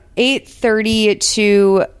rundown. 8:30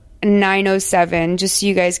 to 9:07, just so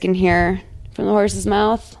you guys can hear from the horse's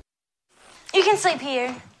mouth. You can sleep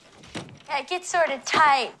here. Yeah, it gets sort of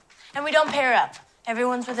tight, and we don't pair up.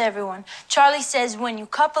 Everyone's with everyone. Charlie says when you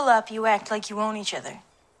couple up, you act like you own each other.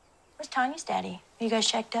 Where's Tanya's daddy? Are you guys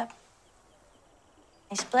checked up?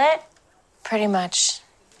 They split? Pretty much.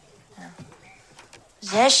 Yeah.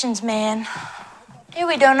 Possessions, man. Here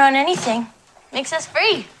we don't own anything. Makes us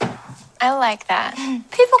free. I like that.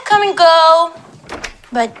 People come and go,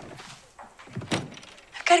 but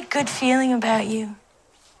I've got a good feeling about you.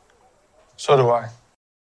 So do I.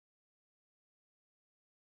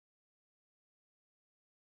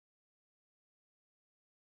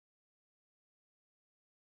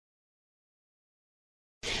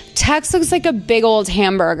 Tex looks like a big old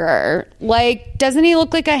hamburger. Like, doesn't he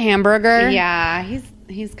look like a hamburger? Yeah,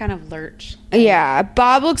 he's kind of lurch. Yeah,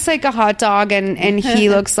 Bob looks like a hot dog, and he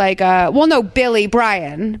looks like a... Well, no,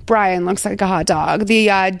 Brian looks like a hot dog.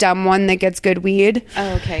 The dumb one that gets good weed.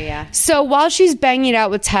 Oh, okay, yeah. So while she's banging it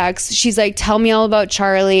out with Tex, she's like, tell me all about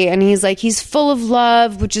Charlie. And he's like, he's full of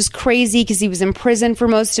love, which is crazy because he was in prison for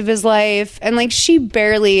most of his life. And, like, she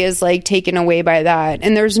barely is, like, taken away by that.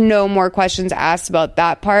 And there's no more questions asked about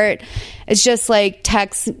that part. It's just, like,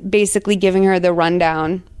 Tex basically giving her the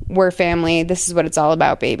rundown. We're family. This is what it's all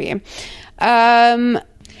about, baby. And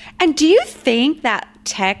do you think that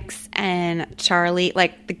Tex and Charlie,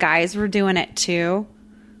 like, the guys were doing it too?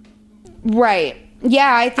 Right.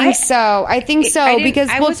 Yeah, I think so. Because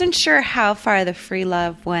I wasn't sure how far the free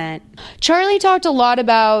love went. Charlie talked a lot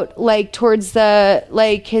about, like, towards the,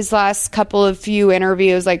 like, his last couple of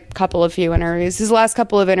interviews, like,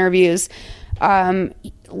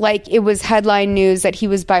 it was headline news that he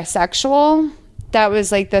was bisexual. That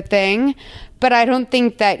was, like, the thing. But I don't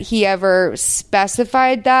think that he ever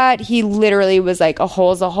specified that. He literally was like, a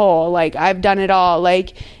hole's a hole. Like, I've done it all.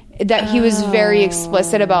 Like, that he was very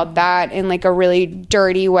explicit about that in, like, a really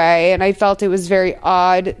dirty way. And I felt it was very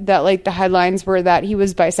odd that, like, the headlines were that he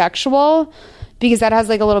was bisexual. Because that has,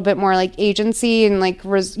 like, a little bit more, like, agency and, like,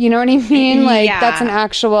 you know what I mean? Like, that's an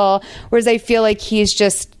actual... Whereas I feel like he's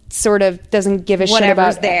just... sort of doesn't give a shit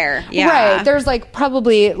about there. Yeah. Right. There's like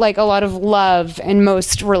probably like a lot of love in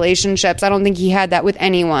most relationships. I don't think he had that with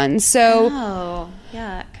anyone. So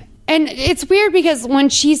yuck. And it's weird because when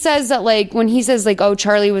she says that, like, when he says, like, oh,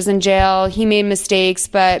 Charlie was in jail, he made mistakes,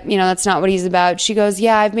 but, you know, that's not what he's about. She goes,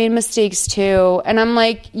 yeah, I've made mistakes too. And I'm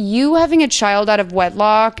like, you having a child out of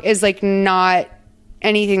wedlock is, like, not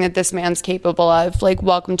anything that this man's capable of. Like,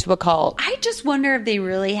 welcome to a cult. I just wonder if they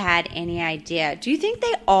really had any idea. Do you think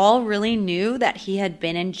they all really knew that he had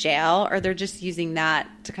been in jail, or they're just using that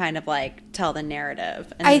to kind of like tell the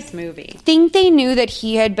narrative in this movie? I think they knew that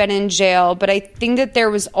he had been in jail, but I think that there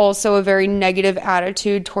was also a very negative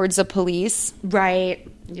attitude towards the police. Right.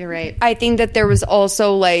 You're right. I think that there was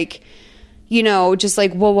also like, you know, just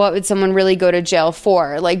like, well, what would someone really go to jail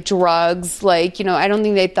for? Like drugs, like, you know, I don't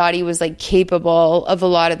think they thought he was like capable of a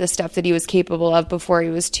lot of the stuff that he was capable of before he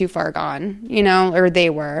was too far gone, you know, or they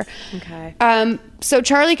were. Okay. So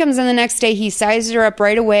Charlie comes in the next day. He sizes her up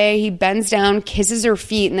right away. He bends down, kisses her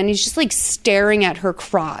feet, and then he's just like staring at her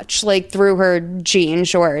crotch, like through her jean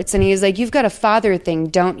shorts. And he's like, "You've got a father thing,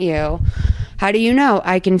 don't you?" "How do you know?"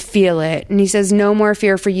 "I can feel it." And he says, "No more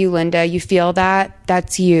fear for you, Linda. You feel that?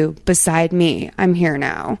 That's you beside me. I'm here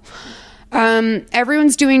now."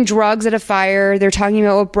 Everyone's doing drugs at a fire. They're talking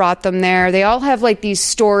about what brought them there. They all have like these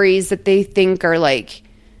stories that they think are like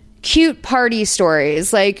cute party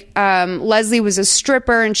stories. Like Leslie was a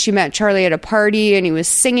stripper and she met Charlie at a party and he was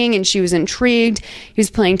singing and she was intrigued. He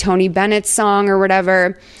was playing Tony Bennett's song or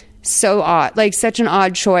whatever. So odd, like such an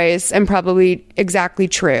odd choice, and probably exactly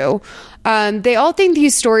true. They all think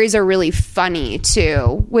these stories are really funny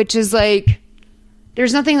too, which is like,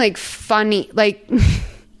 there's nothing like funny, like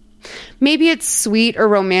maybe it's sweet or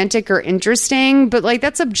romantic or interesting, but like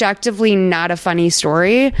that's objectively not a funny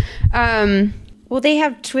story. Well, they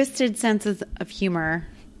have twisted senses of humor.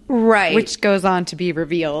 Right. Which goes on to be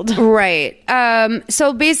revealed. Right.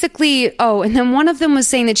 So basically, and then one of them was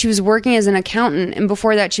saying that she was working as an accountant, and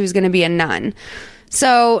before that she was going to be a nun.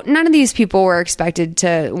 So none of these people were expected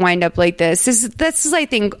to wind up like this. This is, I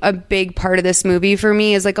think, a big part of this movie for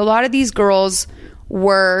me, is like a lot of these girls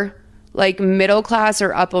were like middle class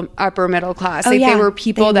or upper middle class. Like they were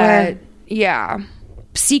people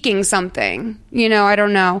seeking something. You know, I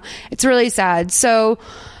don't know. It's really sad. So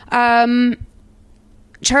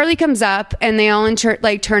Charlie comes up and they all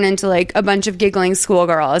turn into like a bunch of giggling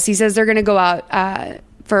schoolgirls. He says they're going to go out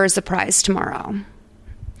for a surprise tomorrow.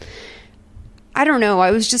 I don't know.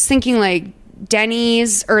 I was just thinking like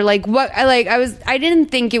Denny's or like what I didn't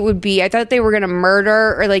think it would be. I thought they were going to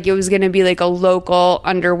murder, or like it was going to be like a local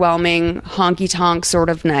underwhelming honky tonk sort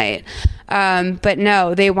of night. But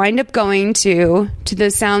no, they wind up going to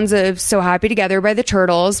the sounds of So Happy Together by the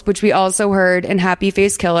Turtles, which we also heard in Happy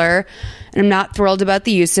Face Killer. And I'm not thrilled about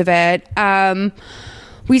the use of it.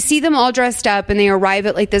 We see them all dressed up and they arrive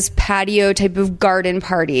at like this patio type of garden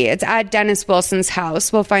party. It's at Dennis Wilson's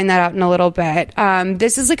house. We'll find that out in a little bit.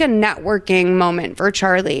 This is like a networking moment for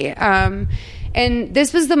Charlie. And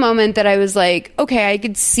this was the moment that I was like, okay, I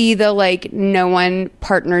could see the like no one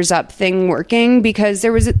partners up thing working, because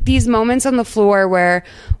there was these moments on the floor where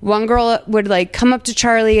one girl would like come up to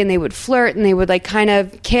Charlie and they would flirt and they would like kind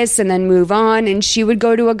of kiss and then move on, and she would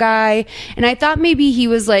go to a guy. And I thought maybe he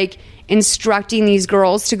was like instructing these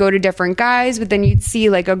girls to go to different guys, but then you'd see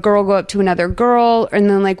like a girl go up to another girl and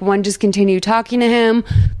then like one just continue talking to him.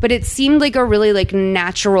 But it seemed like a really like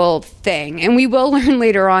natural thing, and we will learn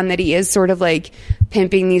later on that he is sort of like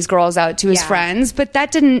pimping these girls out to his friends, but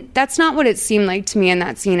that's not what it seemed like to me in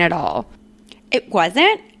that scene at all. It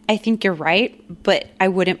wasn't. I think you're right, but I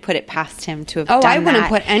wouldn't put it past him to have done that. I wouldn't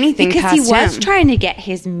put anything past him. Because he was trying to get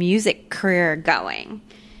his music career going.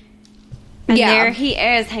 And there he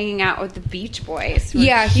is hanging out with the Beach Boys.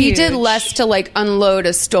 Yeah, he did less to like unload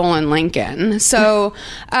a stolen Lincoln. So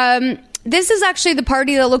this is actually the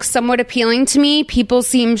party that looks somewhat appealing to me. People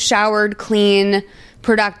seem showered, clean,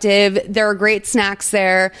 productive. There are great snacks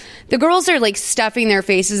there. The girls are like stuffing their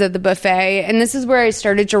faces at the buffet. And this is where I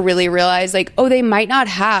started to really realize like, oh, they might not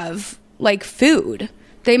have like food.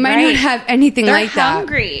 They might not have anything like that. They're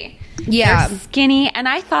hungry. Yeah. They're skinny. And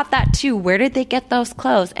I thought that too. Where did they get those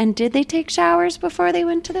clothes? And did they take showers before they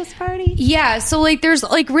went to this party? Yeah. So like there's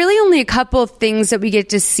like really only a couple of things that we get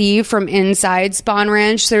to see from inside Spawn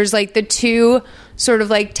Ranch. There's like the two sort of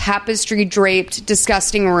like tapestry draped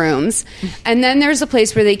disgusting rooms. And then there's a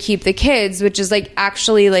place where they keep the kids, which is like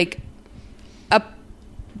actually like a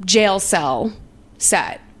jail cell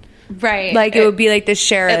set. Right. Like it would be like the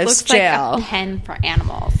sheriff's jail. Like a pen for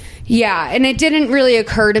animals. Yeah, and it didn't really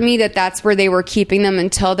occur to me that that's where they were keeping them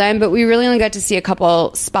until then, but we really only got to see a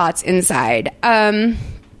couple spots inside.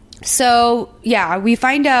 So, yeah, we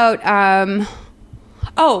find out...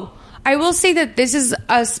 I will say that this is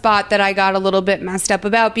a spot that I got a little bit messed up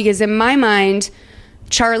about, because in my mind,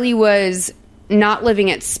 Charlie was not living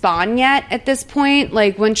at Spawn yet at this point.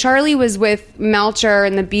 Like, when Charlie was with Melcher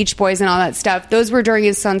and the Beach Boys and all that stuff, those were during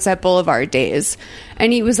his Sunset Boulevard days.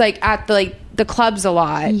 And he was, like, at the, like, the clubs a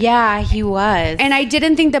lot. Yeah, he was. And I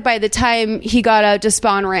didn't think that by the time he got out to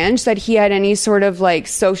Spawn Ranch that he had any sort of like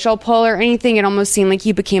social pull or anything. It almost seemed like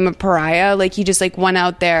he became a pariah. Like he just like went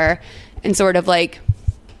out there and sort of like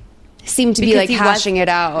seemed to be like hashing it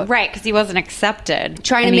out. Right, because he wasn't accepted.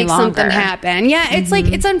 Trying to make something happen. Yeah, it's like,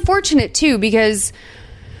 it's unfortunate too, because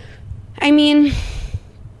I mean,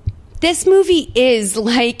 this movie is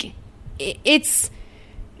like, it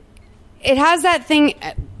has that thing.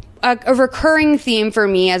 A recurring theme for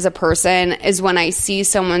me as a person is when I see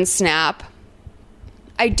someone snap,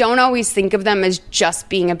 I don't always think of them as just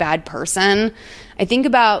being a bad person. I think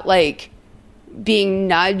about like being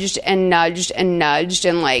nudged and nudged and nudged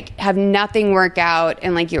and like have nothing work out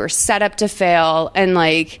and like you were set up to fail and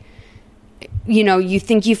like, you know, you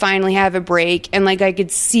think you finally have a break and like I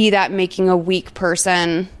could see that making a weak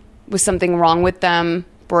person with something wrong with them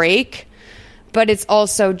break. But it's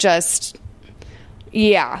also just,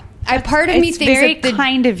 yeah. Part of me thinks very that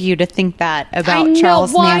kind of you to think that about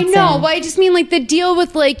Charles Manson. I know. Well, I just mean like the deal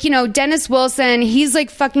with like, you know, Dennis Wilson, he's like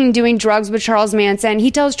fucking doing drugs with Charles Manson.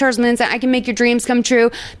 He tells Charles Manson, I can make your dreams come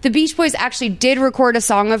true. The Beach Boys actually did record a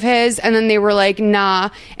song of his and then they were like, nah,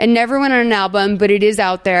 it never went on an album, but it is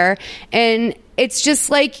out there. And it's just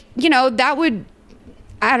like, you know, that would,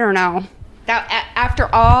 I don't know.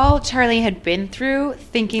 After all Charlie had been through,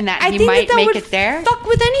 thinking that he might make it there, fuck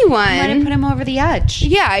with anyone, might have put him over the edge.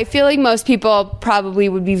 Yeah, I feel like most people probably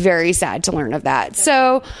would be very sad to learn of that.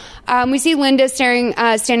 So we see Linda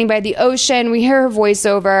standing by the ocean. We hear her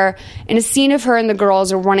voiceover, and a scene of her and the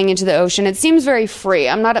girls are running into the ocean. It seems very free.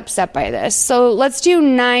 I'm not upset by this. So let's do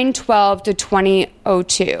 9/12 to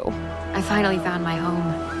 2002. I finally found my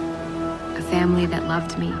home, a family that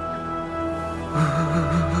loved me.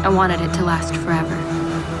 I wanted it to last forever.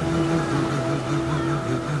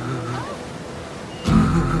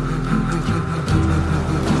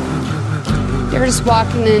 They're just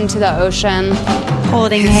walking into the ocean,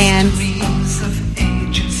 holding hands.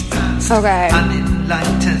 Okay.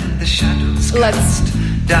 Let's.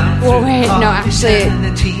 Well, wait. No, actually,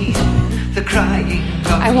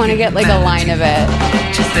 I want to get like a line of it.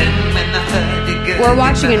 We're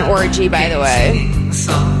watching an orgy, by the way.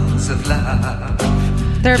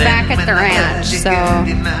 They're back at the ranch, so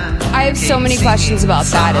I have so many questions about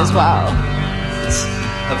that as well.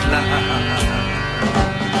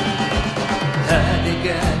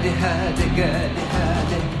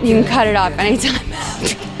 You can cut it off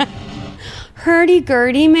anytime.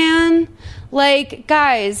 Hurdy-gurdy, man. Like,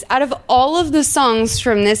 guys, out of all of the songs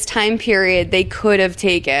from this time period they could have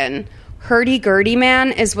taken, Hurdy-gurdy,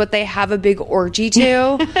 man is what they have a big orgy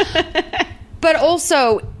to. But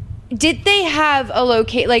also, did they have a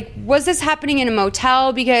like, was this happening in a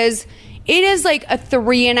motel? Because it is like a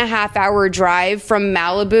 3.5 hour drive from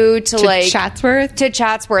Malibu to like Chatsworth. To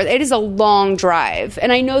Chatsworth. It is a long drive.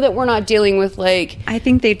 And I know that we're not dealing with like, I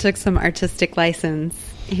think they took some artistic license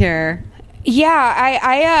here.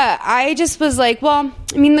 Yeah, I just was like, well,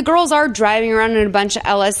 I mean, the girls are driving around in a bunch of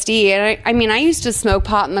LSD. And I mean, I used to smoke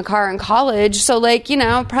pot in the car in college. So like, you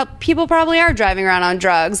know, people probably are driving around on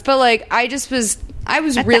drugs. But like, I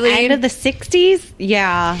was at really the end of the 60s.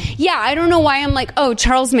 Yeah. I don't know why I'm like, oh,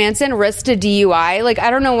 Charles Manson risked a DUI. Like, I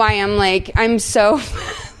don't know why I'm so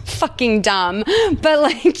fucking dumb, but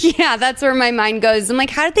like, yeah, that's where my mind goes. I'm like,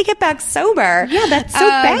 how did they get back sober? Yeah, that's so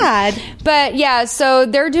bad. But yeah, so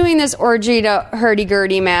they're doing this orgy to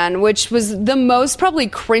Hurdy-gurdy, man, which was the most probably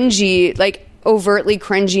cringy, like overtly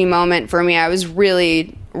cringy moment for me. I was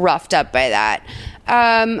really roughed up by that.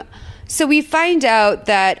 So we find out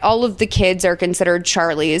that all of the kids are considered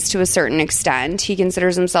Charlie's to a certain extent. He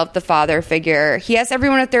considers himself the father figure. He asks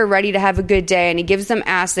everyone if they're ready to have a good day, and he gives them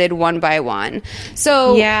acid one by one.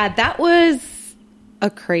 So yeah, that was a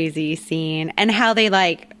crazy scene. And how they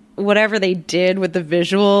like, whatever they did with the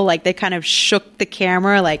visual, like they kind of shook the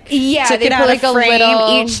camera, like took it out of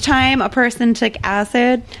frame each time a person took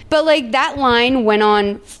acid. But like that line went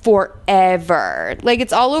on forever. Like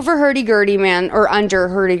it's all over Hurdy-gurdy, man, or under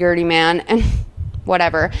Hurdy-gurdy, man, and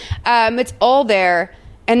whatever. It's all there,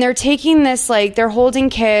 and they're taking this, like they're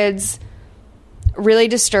holding kids. Really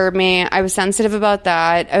disturbed me. I was sensitive about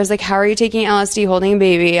that. I was like, how are you taking LSD holding a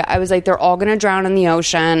baby? I was like, they're all gonna drown in the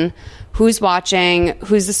ocean. Who's watching?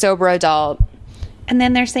 Who's the sober adult? And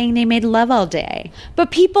then they're saying they made love all day.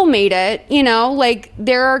 But people made it, you know, like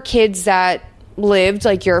there are kids that lived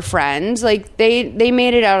like your friend. Like they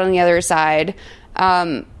made it out on the other side.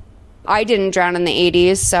 I didn't drown in the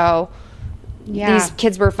 80s, so yeah. These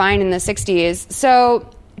kids were fine in the 60s. So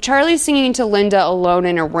Charlie's singing to Linda alone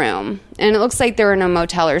in a room. And it looks like they're in a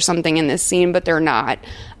motel or something in this scene, but they're not.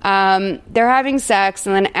 They're having sex,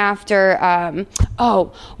 and then after,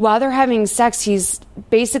 while they're having sex, he's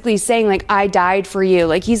basically saying, like, I died for you.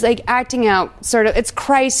 Like, he's, like, acting out sort of, it's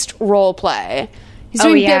Christ role play. He's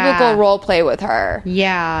doing biblical role play with her.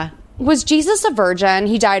 Yeah. Was Jesus a virgin?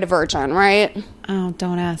 He died a virgin, right? Oh,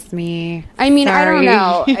 don't ask me. I mean, Sorry. I don't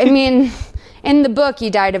know. I mean, in the book, he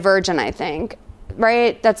died a virgin, I think.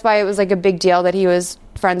 Right? That's why it was, like, a big deal that he was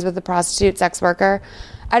friends with a prostitute sex worker.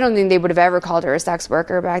 I don't think they would have ever called her a sex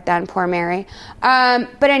worker back then, poor Mary.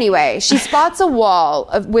 But anyway, she spots a wall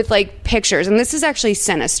with, like, pictures, and this is actually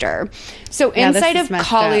sinister. So inside of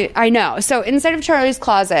inside of Charlie's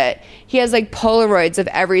closet, he has, like, Polaroids of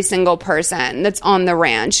every single person that's on the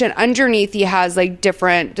ranch, and underneath he has, like,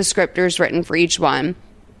 different descriptors written for each one.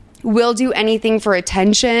 Will do anything for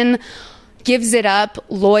attention, gives it up,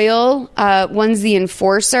 loyal, one's the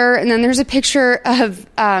enforcer, and then there's a picture of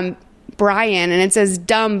Brian, and it says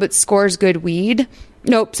dumb but scores good weed.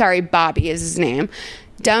 Nope, sorry, Bobby is his name.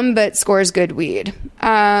 Dumb but scores good weed.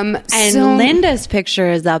 And Linda's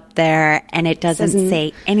picture is up there, and it doesn't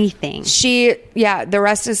say anything. The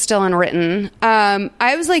rest is still unwritten.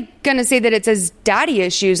 I was like gonna say that it says daddy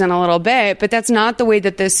issues in a little bit, but that's not the way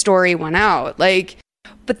that this story went out. Like,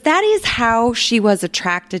 but that is how she was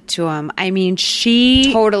attracted to him. I mean,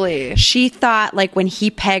 she thought, like, when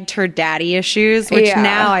he pegged her daddy issues, which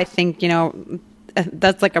now I think, you know,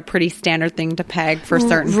 that's like a pretty standard thing to peg for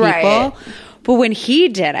certain people. But when he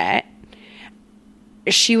did it,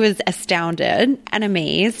 she was astounded and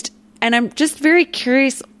amazed. And I'm just very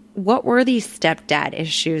curious, what were these stepdad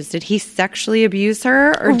issues? Did he sexually abuse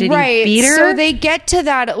her, or did he beat her? So they get to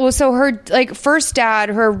that. So her, like, first dad,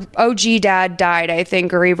 her OG dad died, I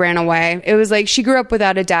think, or he ran away. It was like she grew up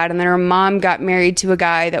without a dad, and then her mom got married to a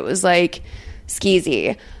guy that was, like,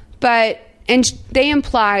 skeezy. And they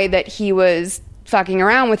imply that he was fucking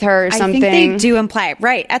around with her or something. I think they do imply it.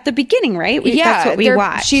 Right. At the beginning, right? That's what we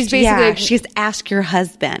watched. She's basically... she's ask your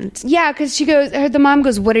husband. Yeah, because the mom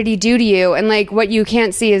goes, what did he do to you? And, like, what you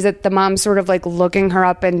can't see is that the mom's sort of, like, looking her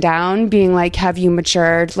up and down, being like, have you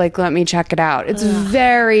matured? Like, let me check it out. It's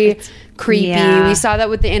very creepy. Yeah. We saw that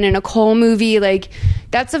with the Anna Nicole movie. Like,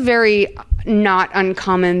 that's a very not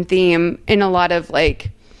uncommon theme in a lot of,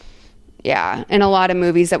 like... Yeah, in a lot of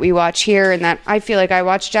movies that we watch here, and that I feel like I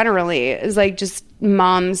watch generally, is like just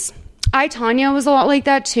moms. I, Tonya was a lot like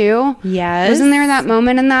that too. Yes. Wasn't there that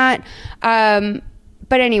moment in that?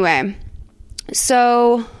 But anyway,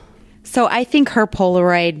 so I think her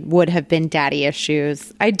Polaroid would have been daddy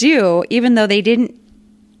issues. I do, even though they didn't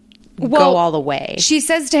go all the way. She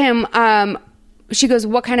says to him, she goes,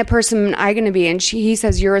 what kind of person am I going to be? And he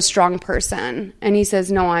says, you're a strong person. And he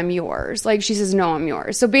says, no, I'm yours. Like, she says, no, I'm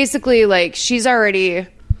yours. So basically, like, she's already...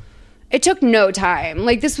 It took no time.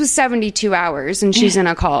 Like, this was 72 hours, and she's in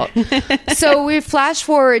a cult. So we flash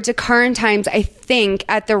forward to current times, I think,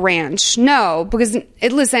 at the ranch. No, because,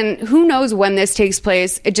 listen, who knows when this takes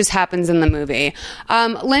place? It just happens in the movie.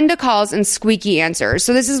 Linda calls, and Squeaky answers.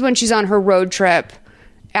 So this is when she's on her road trip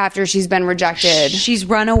after she's been rejected. She's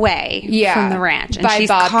run away from the ranch. And by she's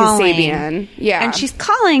Bob calling. Kasabian. Yeah. And she's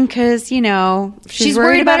calling because, you know, she's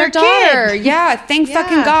worried about her daughter. Kid. Yeah, thank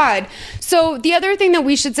fucking God. So the other thing that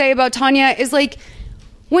we should say about Tonya is, like,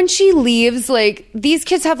 when she leaves, like, these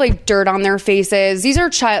kids have, like, dirt on their faces.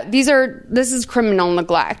 This is criminal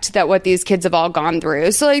neglect, that what these kids have all gone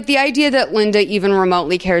through. So, like, the idea that Linda even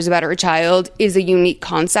remotely cares about her child is a unique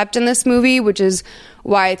concept in this movie, which is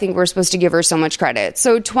why I think we're supposed to give her so much credit.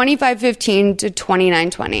 So 25-15 to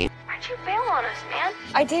 29-20. Why'd you bail on us, man?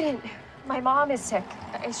 I didn't. My mom is sick.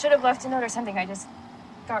 I should have left a note or something. I just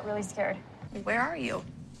got really scared. Where are you?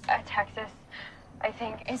 Texas, I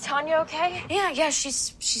think. Is Tonya okay? Yeah,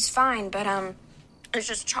 she's fine, but it's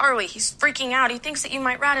just Charlie. He's freaking out. He thinks that you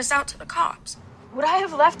might rat us out to the cops. Would I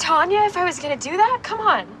have left Tonya if I was gonna do that? Come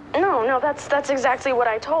on. No, that's exactly what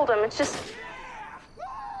I told him. It's just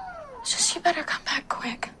you better come back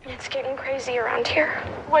quick. It's getting crazy around here.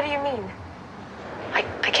 What do you mean? I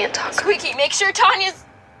can't talk. Squeaky, make sure Tonya's...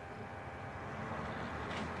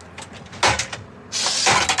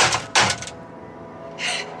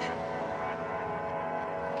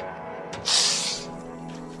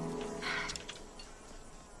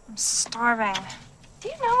 I'm starving. Do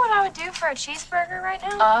you know what I would do for a cheeseburger right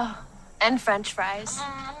now? And french fries.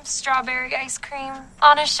 Strawberry ice cream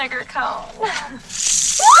on a sugar cone. What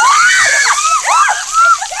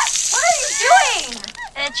are you doing?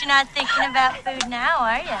 Bet you're not thinking about food now,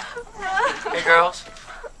 are you? Hey, girls.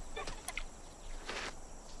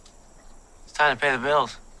 It's time to pay the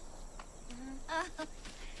bills.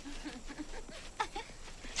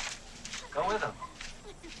 Go with him.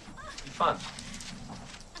 Be fun.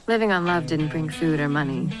 Living on love didn't bring food or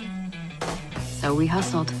money. So we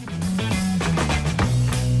hustled.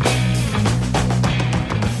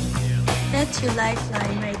 That's your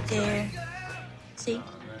lifeline right there. See?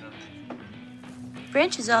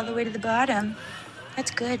 Branch is all the way to the bottom.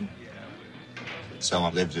 That's good.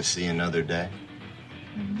 Someone live to see another day.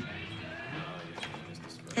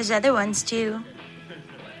 There's other ones, too.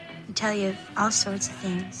 They tell you all sorts of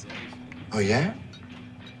things. Oh, yeah?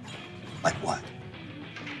 Like what?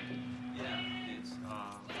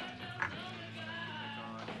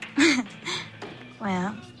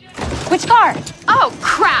 Well. Which car? Oh,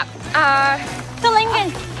 crap. The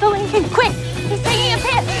Lincoln. The Lincoln. Quick. He's taking a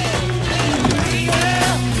piss.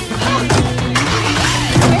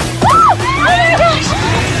 Oh my gosh.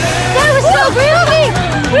 That was so groovy.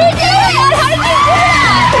 We did it. How did you do that?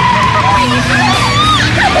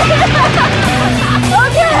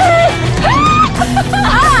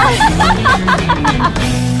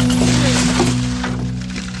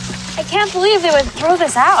 I can't believe they would throw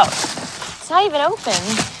this out. It's not even open.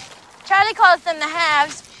 Charlie calls them the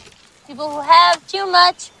haves. People who have too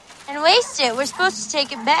much and waste it. We're supposed to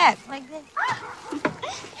take it back. Like this.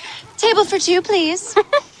 Table for two, please.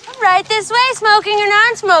 Right this way, smoking or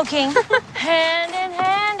non-smoking. Hand in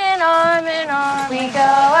hand and arm in arm, we go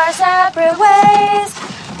our separate ways.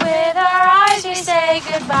 With our eyes we say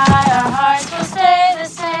goodbye, our hearts will stay the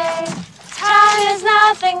same. Time is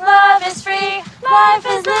nothing, love is free, life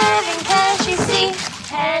is living, can't you see?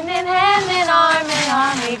 Hand in hand and arm,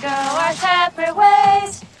 we go our separate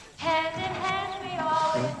ways. Hand in hand we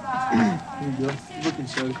always are. There you go. Looking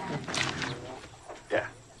so good. Yeah.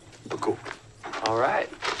 Oh, cool. All right.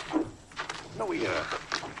 No, we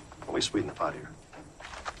sweeten the pot here.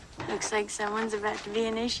 Looks like someone's about to be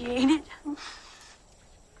initiated. Hey,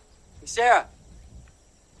 Sarah.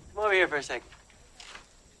 Come over here for a second.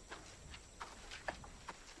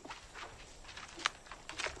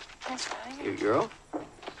 Hey, girl.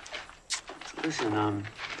 Listen,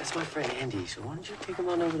 that's my friend Andy, so why don't you take him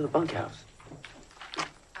on over to the bunkhouse?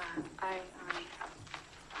 I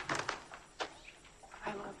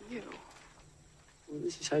love you. Well,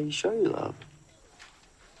 this is how you show your love.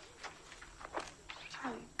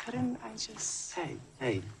 Charlie, couldn't I just...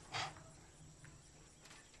 Hey.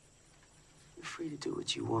 You're free to do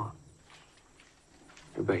what you want.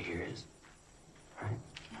 Everybody here is, right?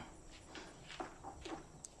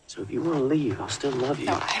 So if you want to leave, I'll still love you.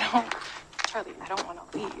 No, I don't. Charlie, I don't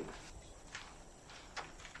want to leave.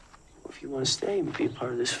 If you want to stay and be a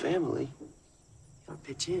part of this family, you gotta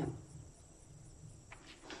pitch in.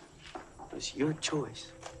 It's your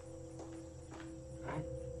choice. Right?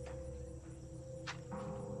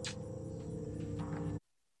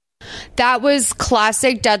 That was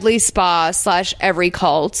classic Dudley Spa / every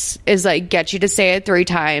cult is like get you to say it 3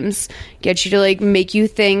 times, get you to like make you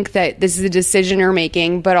think that this is a decision you're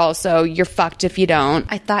making, but also you're fucked if you don't.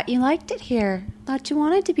 I thought you liked it here. Thought you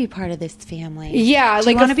wanted to be part of this family. Yeah.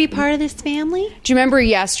 Do you want to be part of this family? Do you remember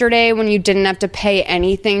yesterday when you didn't have to pay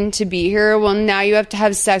anything to be here? Well, now you have to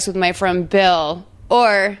have sex with my friend Bill,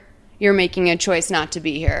 or you're making a choice not to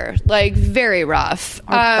be here. Like, very rough.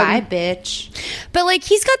 Bye, bitch. But, like,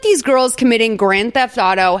 he's got these girls committing Grand Theft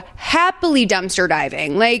Auto, happily dumpster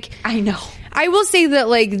diving. Like, I know. I will say that,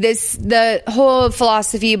 like, the whole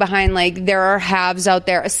philosophy behind, like, there are haves out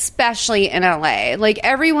there, especially in LA. Like,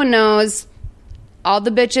 everyone knows all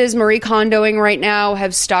the bitches Marie Kondoing right now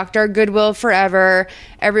have stalked our Goodwill forever.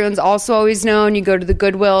 Everyone's also always known you go to the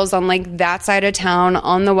Goodwills on like that side of town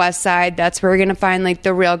on the west side. That's where we're going to find like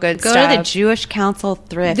the real good stuff. Go to the Jewish Council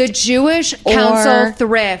Thrift. The Jewish Council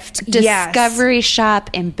Thrift. Discovery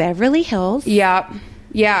Shop in Beverly Hills. Yeah.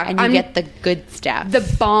 Yeah. And you get the good stuff. The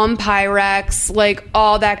bomb Pyrex, like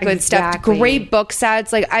all that good stuff. Great book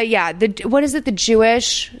sets. Like, what is it? The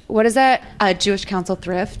Jewish, what is that? Jewish Council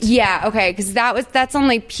Thrift. Yeah, okay. Because that's on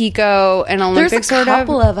like Pico and Olympic, there's a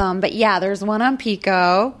couple of them. But yeah, there's one on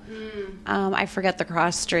Pico. I forget the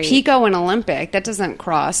cross street. Pico and Olympic. That doesn't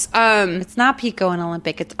cross. It's not Pico and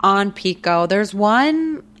Olympic. It's on Pico. There's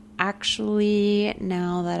one... actually,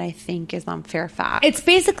 now that I think is on Fairfax. It's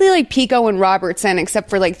basically like Pico and Robertson,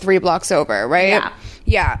 except for like 3 blocks over, right? Yeah.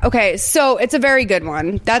 Yeah. Okay. So it's a very good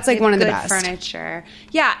one. That's like one of the best. Furniture.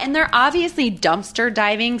 Yeah. And they're obviously dumpster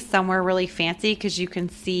diving somewhere really fancy because you can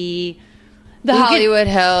see the Hollywood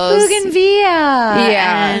Hills. Bougainvillea.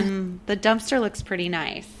 Yeah. And the dumpster looks pretty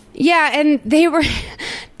nice. Yeah. And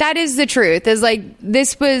that is the truth, is like,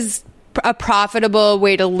 this was a profitable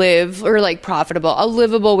way to live, or like a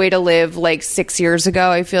livable way to live like 6 years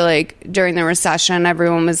ago. I feel like during the recession,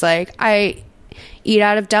 everyone was like, eat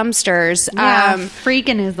out of dumpsters.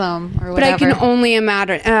 Freakinism or whatever. But I can only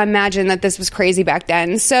imagine that this was crazy back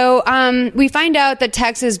then. So we find out that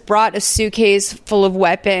Texas brought a suitcase full of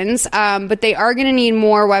weapons, but they are going to need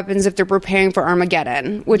more weapons if they're preparing for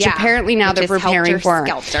Armageddon, which apparently now they're preparing for.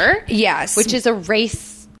 Helter-Skelter. Yes. Which is a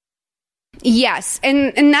race. Yes,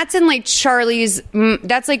 and that's in like Charlie's.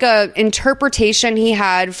 That's like a interpretation he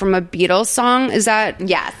had from a Beatles song. Is that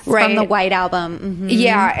right? From the White Album? Mm-hmm.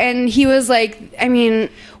 Yeah, and he was like, I mean,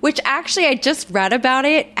 which actually I just read about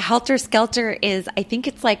it. Helter Skelter is, I think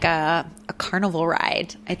it's like a carnival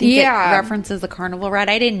ride. I think it references a carnival ride.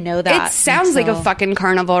 I didn't know that. It sounds like a fucking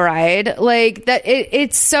carnival ride. Like that.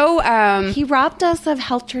 It's so. He robbed us of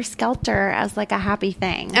Helter Skelter as like a happy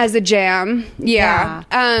thing, as a jam. Yeah.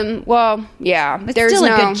 Well. Yeah. It's still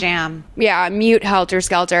a good jam. Yeah. Mute Helter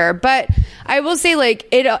Skelter. But I will say, like,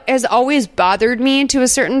 it has always bothered me to a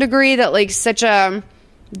certain degree that like such a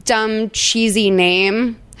dumb, cheesy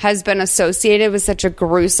name has been associated with such a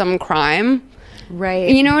gruesome crime. Right.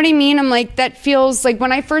 You know what I mean? I'm like, that feels like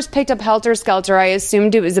when I first picked up Helter Skelter, I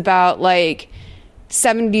assumed it was about like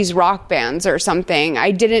 70s rock bands or something.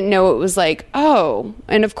 I didn't know it was like, oh,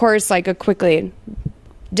 and of course, like I quickly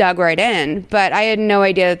dug right in, but I had no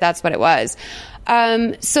idea that that's what it was.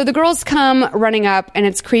 So the girls come running up and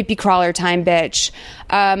it's creepy crawler time, bitch.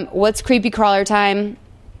 What's creepy crawler time?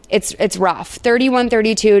 It's rough.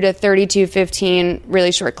 31:32 to 32:15,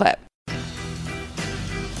 really short clip.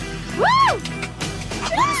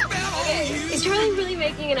 Is Charlie really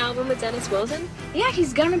making an album with Dennis Wilson? Yeah,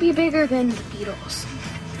 he's gonna be bigger than the Beatles.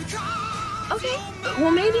 Okay,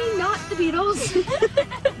 well maybe not the Beatles,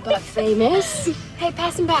 but famous. Hey,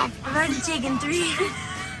 pass him back. I've already taken 3.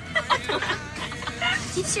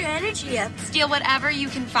 Keeps your energy up. Steal whatever you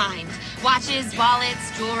can find. Watches,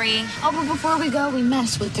 wallets, jewelry. Oh, but before we go, we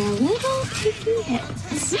mess with their little picky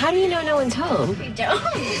hips. How do you know no one's home? We don't.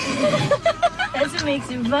 That's what makes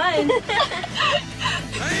it fun. Ain't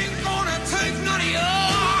gonna take none of you.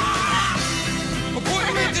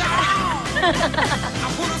 Put me down.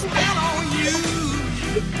 I put a spell on you.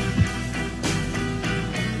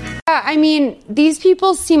 I mean, these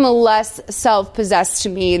people seem less self-possessed to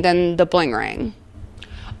me than the bling ring.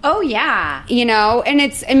 Oh yeah, you know, and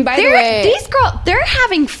by the way, these girls, they're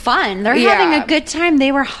having fun. They're having a good time.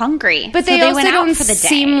 They were hungry, but so they also went out don't for the day.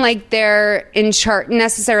 seem like they're in charge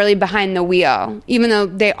necessarily behind the wheel. Even though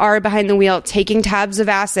they are behind the wheel, taking tabs of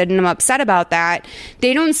acid, and I'm upset about that.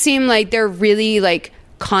 They don't seem like they're really like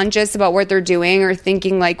conscious about what they're doing or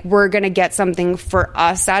thinking like we're gonna get something for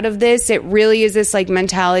us out of this. It really is this like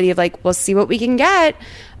mentality of like we'll see what we can get.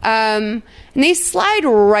 And they slide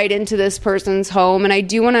right into this person's home. And I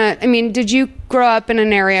do want to, I mean, did you grow up in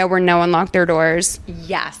an area where no one locked their doors?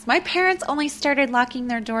 Yes. My parents only started locking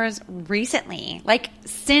their doors recently. Like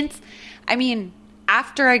since, I mean,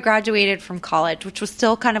 after I graduated from college, which was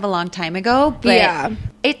still kind of a long time ago. But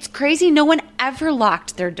it's crazy. No one ever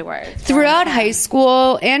locked their doors. Throughout high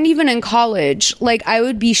school and even in college, like I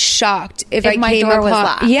would be shocked if I my came door was across.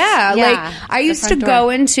 locked. Yeah. Like I used to go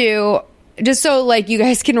into... Just so like you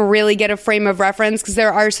guys can really get a frame of reference, because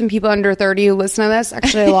there are some people under 30 who listen to this,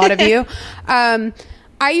 actually a lot of you.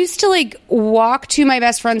 I used to like walk to my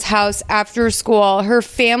best friend's house after school. Her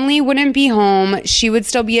family wouldn't be home. She would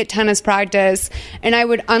still be at tennis practice. And I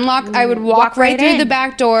would I would walk right through the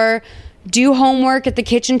back door, do homework at the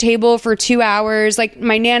kitchen table for 2 hours. Like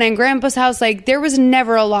my Nana and Grandpa's house, like there was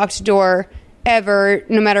never a locked door ever,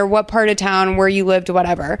 no matter what part of town, where you lived,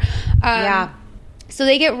 whatever. So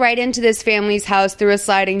they get right into this family's house through a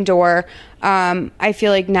sliding door. I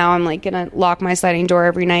feel like now I'm like going to lock my sliding door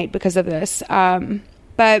every night because of this.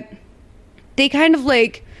 But they kind of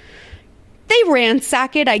like, they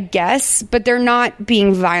ransack it, I guess, but they're not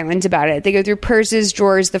being violent about it. They go through purses,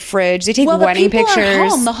 drawers, the fridge. They take wedding pictures. Are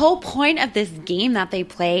home. The whole point of this game that they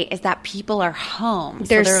play is that people are home.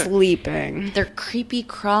 They're sleeping. They're creepy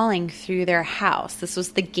crawling through their house. This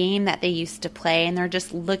was the game that they used to play, and they're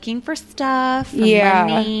just looking for stuff,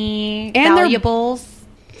 money, and valuables.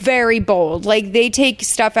 Very bold. Like they take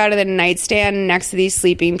stuff out of the nightstand next to these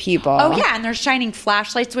sleeping people. Oh yeah, and they're shining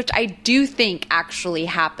flashlights, which I do think actually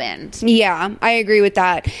happened. Yeah, I agree with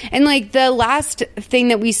that. And like the last thing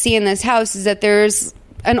that we see in this house is that there's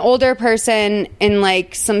an older person in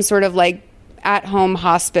like some sort of like at-home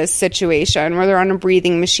hospice situation where they're on a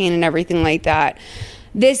breathing machine and everything like that.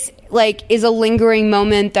 This like is a lingering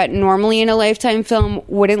moment that normally in a Lifetime film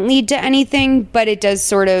wouldn't lead to anything, but it does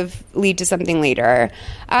sort of lead to something later.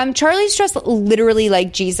 Charlie's dressed literally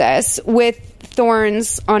like Jesus with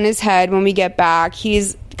thorns on his head when we get back.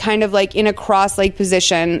 He's kind of like in a cross-like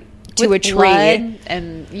position to with a tree. Blood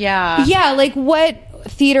and yeah, like what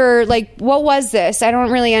theater, like, what was this? I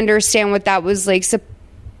don't really understand what that was like. So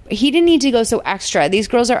he didn't need to go so extra. These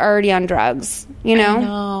girls are already on drugs, you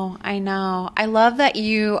know? I know. I love that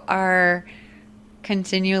you are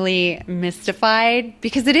continually mystified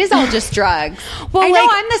because it is all just drugs. Well, I know, like,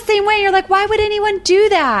 I'm the same way. You're like, why would anyone do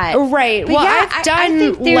that? Right. But well, yeah, I've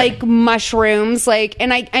done think like mushrooms, like,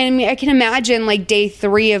 and I mean, I can imagine like day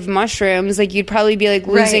 3 of mushrooms, like you'd probably be like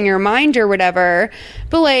losing Right. your mind or whatever.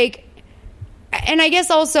 But like, and I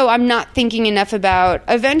guess also I'm not thinking enough about,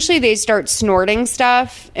 eventually they start snorting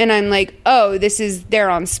stuff and I'm like, oh, they're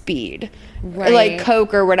on speed. Right. Like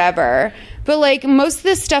coke or whatever. But like most of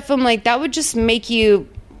this stuff, I'm like, that would just make you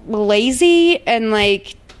lazy and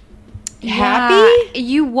like happy. Yeah.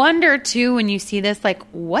 You wonder too when you see this, like,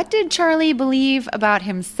 what did Charlie believe about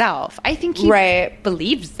himself? I think he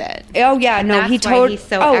believes it. Oh yeah, And no, that's he told. he's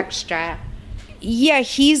so extra. Yeah,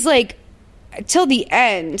 he's like till the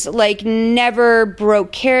end, like never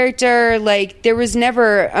broke character. Like there was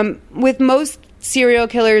never with most serial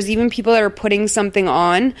killers, even people that are putting something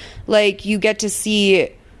on, like you get to see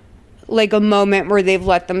like a moment where they've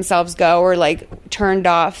let themselves go or like turned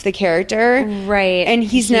off the character, right? And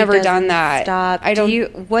he's He never doesn't done that. Stop. I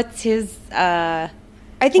don't. What's his? I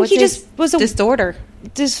think what's he his just was a disorder.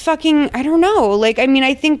 Just fucking. I don't know. Like I mean,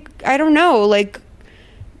 I don't know. Like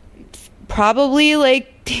probably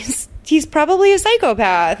like he's probably a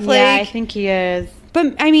psychopath. Like, Yeah, I think he is.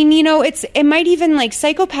 But I mean, you know, it might even like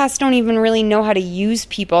psychopaths don't even really know how to use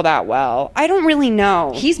people that well. I don't really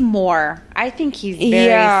know. He's more. I think he's very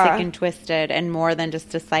sick and twisted and more than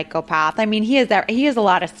just a psychopath. I mean, he is a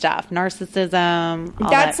lot of stuff. Narcissism. All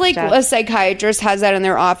That's that like stuff. a psychiatrist has that in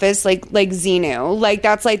their office, like Xenu. Like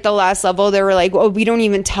that's like the last level. They were like, oh, we don't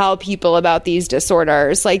even tell people about these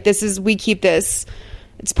disorders. Like we keep this.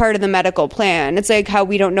 It's part of the medical plan. It's like how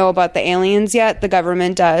we don't know about the aliens yet. The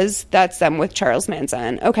government does. That's them with Charles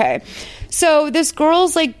Manson. Okay. So this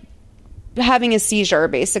girl's like having a seizure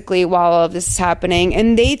basically while all of this is happening.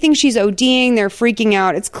 And they think she's ODing. They're freaking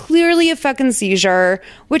out. It's clearly a fucking seizure,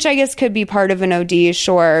 which I guess could be part of an OD,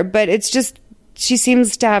 sure. But it's just, she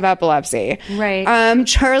seems to have epilepsy. Right.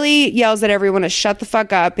 Charlie yells at everyone to shut the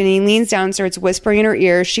fuck up, and he leans down and starts whispering in her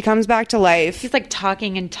ear. She comes back to life. He's like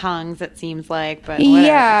talking in tongues, it seems like, but whatever.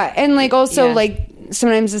 Yeah, and like also Yeah. like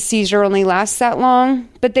sometimes the seizure only lasts that long,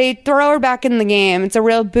 but they throw her back in the game. It's a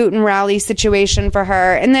real boot and rally situation for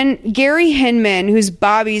her. And then Gary Hinman, who's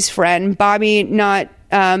Bobby's friend, Bobby, not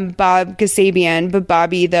Bob Kasabian, but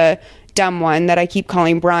Bobby the dumb one that I keep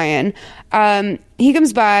calling Brian. He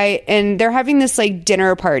comes by and they're having this like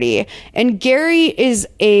dinner party, and Gary is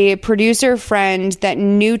a producer friend that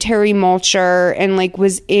knew Terry Mulcher and like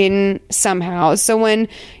was in somehow. So when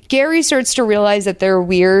Gary starts to realize that they're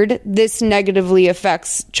weird, this negatively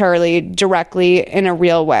affects Charlie directly in a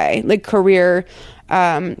real way, like career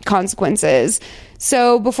consequences.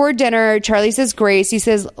 So before dinner, Charlie says grace. He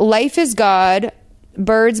says, life is God.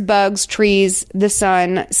 Birds, bugs, trees, the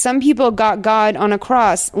sun. Some people got God on a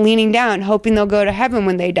cross, leaning down, hoping they'll go to heaven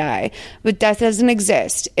when they die. But death doesn't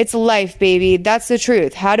exist. It's life, baby. That's the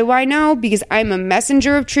truth. How do I know? Because I'm a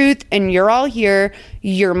messenger of truth, and you're all here.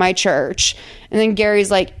 You're my church. And then Gary's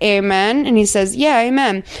like, amen. And he says, yeah,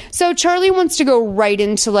 amen. So Charlie wants to go right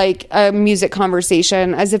into like a music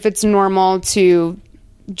conversation as if it's normal to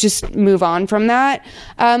just move on from that.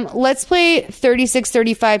 Let's play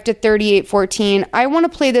 3635 to 3814. I want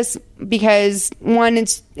to play this because one,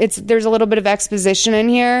 it's there's a little bit of exposition in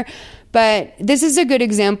here, but this is a good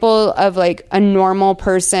example of like a normal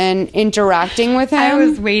person interacting with him. I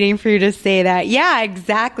was waiting for you to say that. Yeah,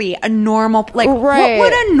 exactly. A normal, like, Right.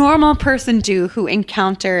 what would a normal person do who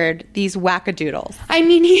encountered these wackadoodles? I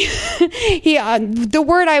mean, he the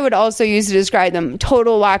word I would also use to describe them,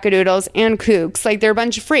 total wackadoodles and kooks. Like, they're a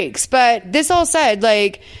bunch of freaks. But this all said,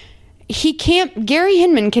 like, Gary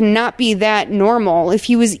Hinman cannot be that normal if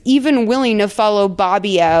he was even willing to follow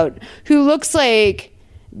Bobby out, who looks like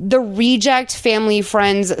the reject family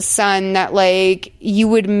friend's son that, like, you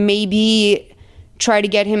would maybe try to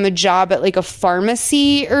get him a job at like a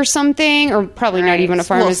pharmacy or something, or probably not even a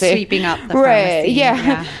pharmacy. Well, sweeping up the right, pharmacy.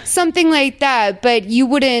 yeah, something like that. But you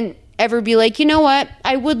wouldn't ever be like, you know what?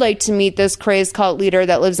 I would like to meet this crazed cult leader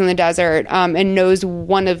that lives in the desert and knows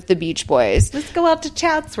one of the Beach Boys. Let's go out to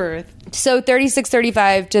Chatsworth. So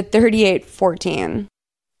 3635 to 3814.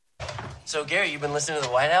 So, Gary, you been listening to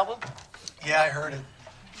the White Album? Yeah, I heard it.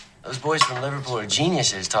 Those boys from Liverpool are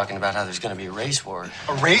geniuses talking about how there's going to be a race war.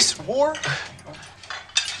 A race war?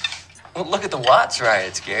 Well, look at the Watts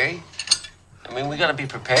riots, Gary. I mean, we got to be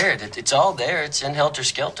prepared. It's all there. It's in Helter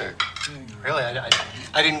Skelter. Really?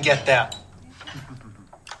 I didn't get that.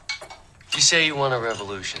 You say you want a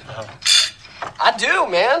revolution. I do,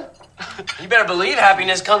 man. You better believe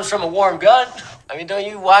happiness comes from a warm gun. I mean, don't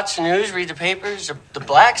you watch the news, read the papers? The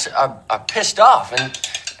blacks are pissed off,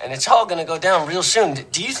 and it's all gonna go down real soon.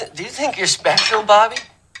 Do you think you're special, Bobby?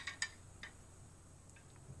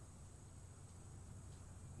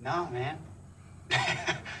 No, man.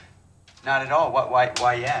 Not at all.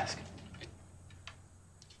 Why you ask?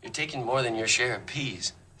 You're taking more than your share of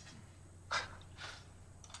peas.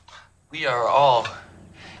 We are all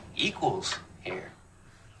equals here.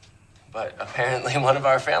 But apparently one of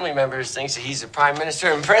our family members thinks that he's the prime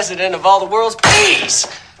minister and president of all the world's peas.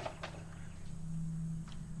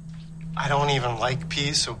 I don't even like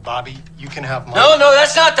peas, so Bobby, you can have mine. No,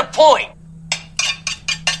 that's not the point.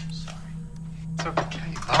 It's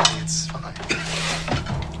okay, Bobby, it's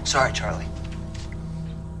fine. Sorry, Charlie.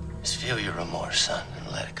 Just feel your remorse, son,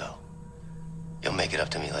 and let it go. You'll make it up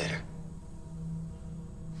to me later.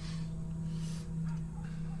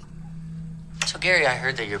 So, Gary, I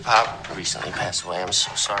heard that your pop recently passed away. I'm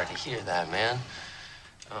so sorry to hear that, man.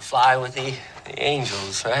 Fly with the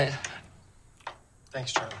angels, right?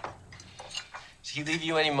 Thanks, Charlie. Did he leave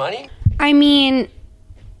you any money? I mean,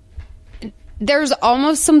 there's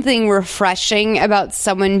almost something refreshing about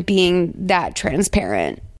someone being that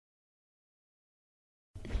transparent.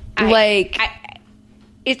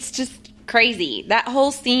 It's just crazy. That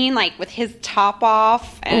whole scene, like, with his top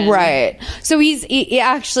off. And right. So he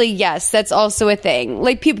actually, yes, that's also a thing.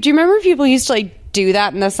 Like, people, do you remember people used to, like, do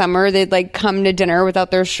that in the summer? They'd, like, come to dinner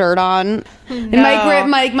without their shirt on. No. And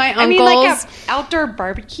my uncles. I mean, like, a outdoor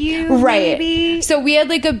barbecue, right. maybe? So we had,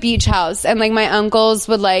 like, a beach house, and, like, my uncles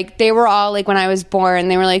would, like, they were all, like, when I was born,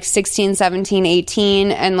 they were, like, 16, 17,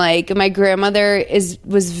 18, and, like, my grandmother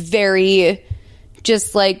was very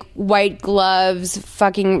just, like, white gloves,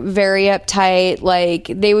 fucking very uptight. Like,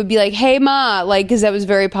 they would be like, hey, Ma, like, because that was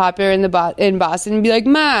very popular in Boston, and be like,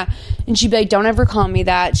 Ma, and she'd be like, don't ever call me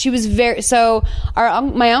that. She was very, so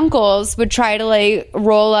my uncles would try to, like,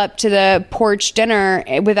 roll up to the porch dinner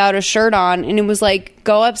without a shirt on, and it was like,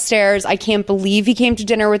 go upstairs. I can't believe he came to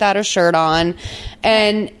dinner without a shirt on.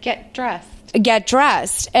 And get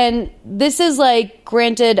dressed. And this is, like,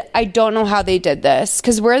 granted, I don't know how they did this,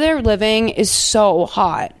 because where they're living is so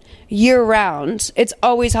hot year round. It's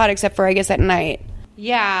always hot except for, I guess, at night.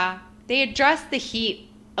 Yeah, they addressed the heat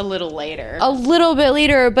a little later. A little bit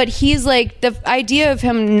later, but he's like, the idea of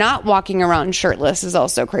him not walking around shirtless is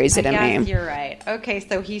also crazy to me. You're right. Okay,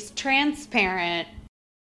 so he's transparent.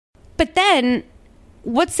 But then,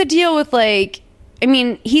 what's the deal with, like, I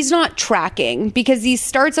mean, he's not tracking, because he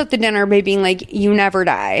starts out the dinner by being like, you never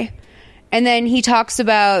die. And then he talks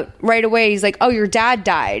about right away, he's like, oh, your dad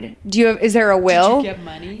died. Is there a will? Did you get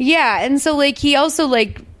money? Yeah. And so, like, he also,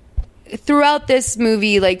 like, throughout this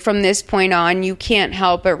movie, like, from this point on, you can't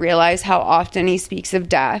help but realize how often he speaks of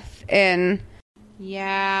death. And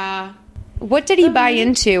yeah. What did he buy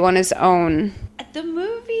into on his own? The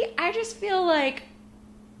movie, I just feel like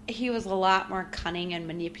he was a lot more cunning and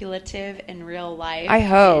manipulative in real life. I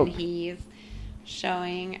hope. Than he's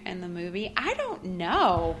showing in the movie. I don't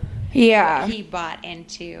know. Yeah. What he bought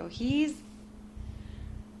into. With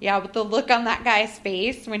the look on that guy's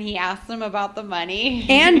face when he asked him about the money.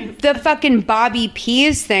 And the fucking Bobby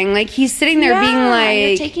Peas thing. Like, he's sitting there being like,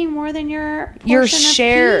 you're taking more than your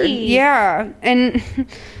share. Of peas. Yeah. And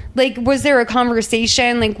like, was there a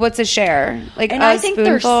conversation? Like, what's a share? Like, and I think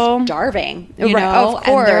spoonful? They're starving, you know? Of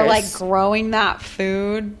course. And they're, like, growing that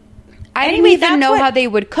food. I didn't even know how they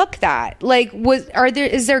would cook that. Like,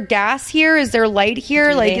 is there gas here? Is there light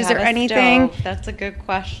here? Like, is there anything? Stove? That's a good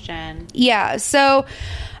question. Yeah. So,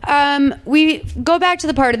 we go back to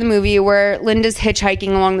the part of the movie where Linda's hitchhiking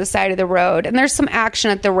along the side of the road, and there's some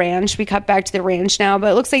action at the ranch. We cut back to the ranch now,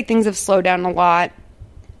 but it looks like things have slowed down a lot.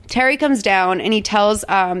 Terry comes down and he tells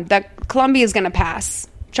that Columbia's going to pass.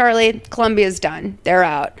 Charlie, Columbia's done. They're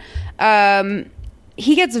out.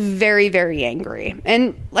 He gets very, very angry.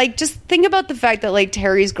 And, like, just think about the fact that, like,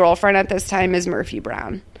 Terry's girlfriend at this time is Murphy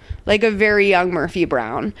Brown. Like, a very young Murphy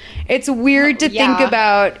Brown. It's weird to think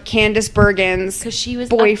about Candice Bergen's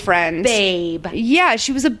boyfriend. A babe. Yeah,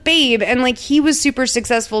 she was a babe. And, like, he was super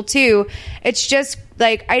successful, too. It's just,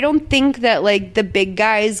 like, I don't think that, like, the big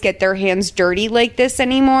guys get their hands dirty like this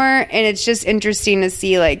anymore. And it's just interesting to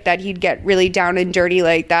see, like, that he'd get really down and dirty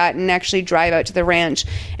like that and actually drive out to the ranch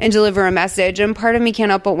and deliver a message. And part of me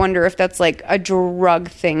can't help but wonder if that's, like, a drug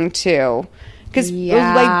thing, too. Because,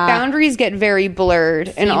 like, boundaries get very blurred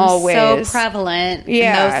in all ways. So prevalent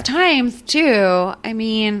in those times, too. I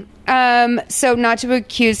mean... So, not to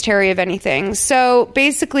accuse Terry of anything. So,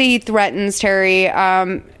 basically, he threatens Terry.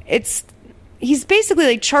 He's basically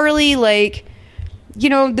like, Charlie, like, you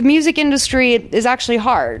know, the music industry is actually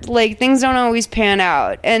hard. Like, things don't always pan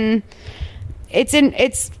out. And it's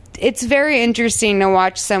very interesting to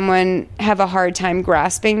watch someone have a hard time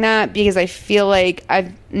grasping that, because I feel like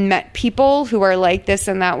I've met people who are like this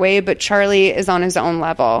in that way, but Charlie is on his own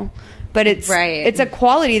level. But it's a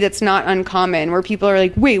quality that's not uncommon, where people are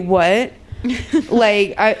like, wait, what?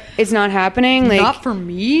 Like, it's not happening. Like, not for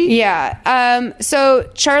me. Yeah. So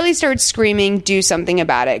Charlie starts screaming, do something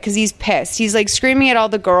about it, because he's pissed. He's like screaming at all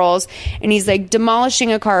the girls, and he's like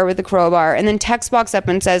demolishing a car with a crowbar. And then Tex walks up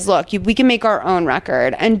and says, look, we can make our own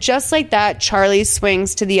record. And just like that, Charlie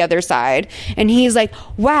swings to the other side, and he's like,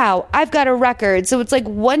 wow, I've got a record. So it's like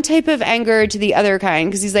one type of anger to the other kind,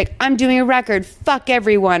 because he's like, I'm doing a record. Fuck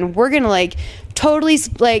everyone. We're gonna like totally,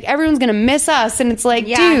 like, everyone's gonna miss us. And it's like,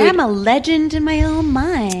 dude, I'm a legend in my own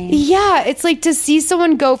mind. Yeah, it's like to see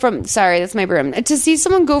someone go from, sorry, that's my broom, to see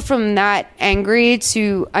someone go from that angry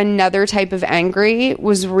to another type of angry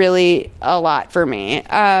was really a lot for me.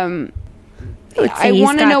 I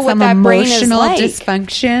want to know what that brain is like.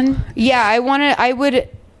 Dysfunction. Yeah,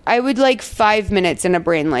 I would like 5 minutes in a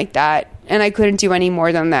brain like that, and I couldn't do any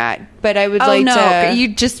more than that. But I would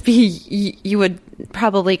you would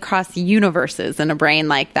probably cross universes in a brain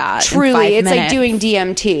like that. Truly, it's like doing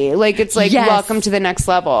DMT. Like, it's like, welcome to the next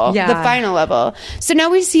level, the final level. So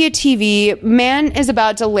now we see a TV. Man is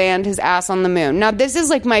about to land his ass on the moon. Now, this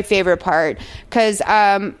is like my favorite part, because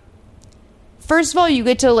first of all, you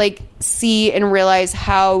get to like see and realize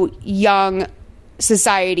how young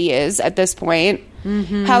society is at this point,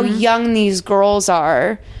 how young these girls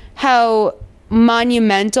are, how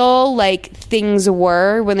monumental like things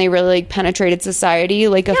were when they really like penetrated society,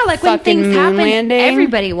 like a like fucking when things moon happened, landing.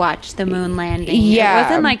 Everybody watched the moon landing. Yeah, it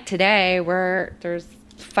wasn't like today where there's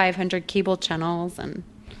 500 cable channels.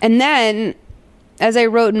 And then, as I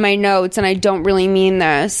wrote in my notes, and I don't really mean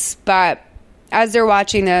this, but as they're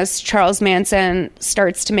watching this, Charles Manson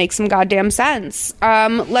starts to make some goddamn sense.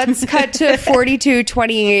 Let's cut to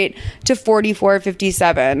 42:28 to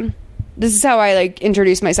 44:57. This is how I like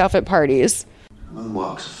introduce myself at parties.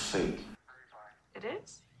 Moonwalk's fake. It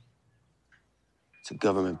is? It's a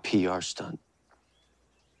government PR stunt.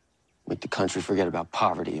 Make the country forget about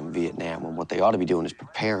poverty in Vietnam, when what they ought to be doing is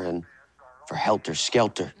preparing for helter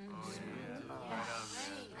skelter.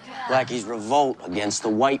 Blackie's revolt against the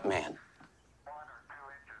white man.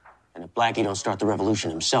 And if Blackie don't start the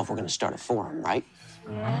revolution himself, we're gonna start it for him, right?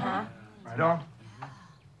 Uh-huh. Right on.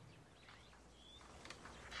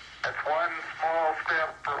 It's one small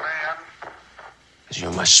step for man. Because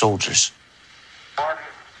you're my soldiers. One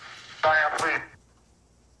giant leap.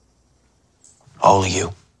 All of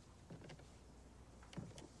you.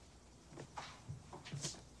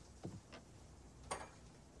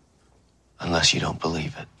 Unless you don't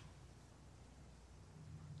believe it.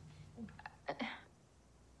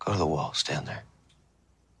 Go to the wall. Stand there.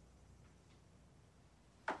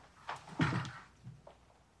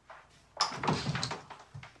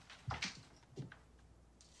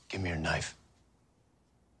 Give me your knife.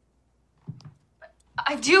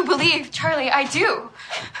 I do believe, Charlie, I do.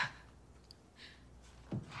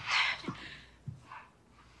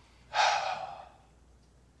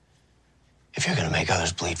 If you're gonna make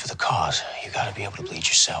others bleed for the cause, you gotta be able to bleed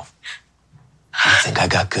yourself. You think I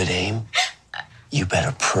got good aim? You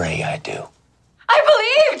better pray I do. I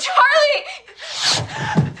believe, Charlie!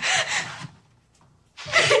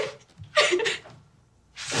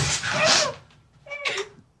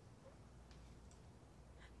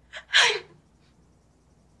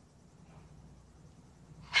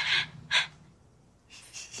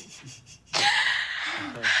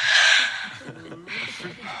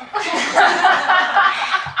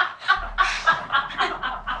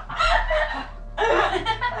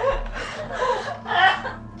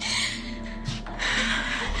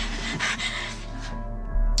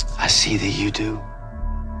 I see that you do.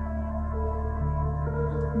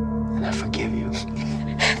 And I forgive you.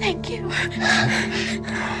 Thank you.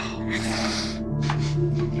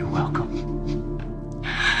 You're welcome.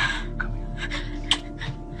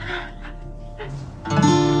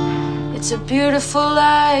 It's a beautiful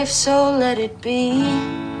life, so let it be.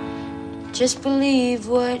 Just believe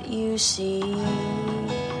what you see.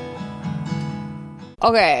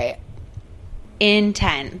 Okay.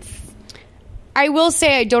 Intense. I will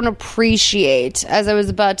say I don't appreciate, as I was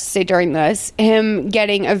about to say during this, him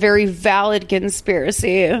getting a very valid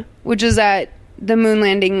conspiracy, which is that the moon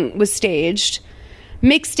landing was staged,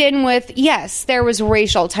 mixed in with, yes, there was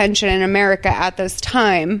racial tension in America at this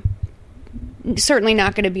time. Certainly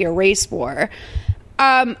not going to be a race war.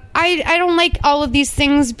 I don't like all of these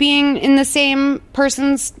things being in the same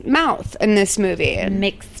person's mouth in this movie.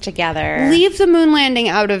 Mixed together. Leave the moon landing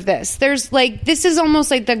out of this. There's like, this is almost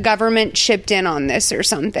like the government chipped in on this or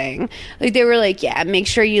something. Like they were like, yeah, make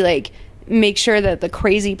sure that the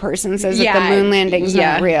crazy person says that the moon landing's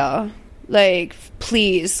not real. Like,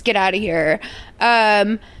 please get out of here.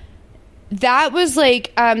 That was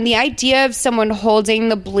like the idea of someone holding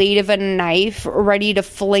the blade of a knife ready to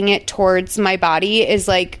fling it towards my body is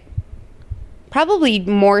like probably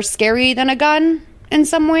more scary than a gun in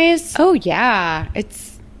some ways. Oh yeah,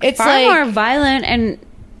 it's far like, more violent, and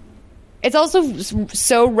it's also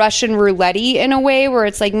so Russian roulette-y in a way where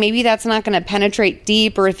it's like maybe that's not going to penetrate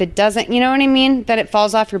deep, or if it doesn't, you know what I mean? That it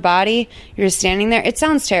falls off your body. You're just standing there. It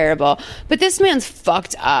sounds terrible. But this man's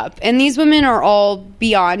fucked up. And these women are all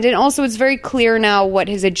beyond. And also it's very clear now what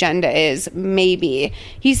his agenda is, maybe.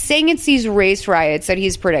 He's saying it's these race riots that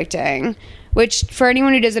he's predicting. Which, for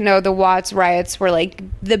anyone who doesn't know, the Watts riots were like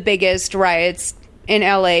the biggest riots in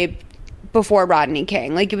LA before Rodney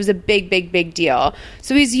King. Like, it was a big, big, big deal.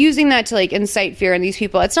 So he's using that to, like, incite fear in these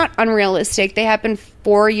people. It's not unrealistic. They happened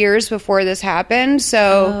 4 years before this happened.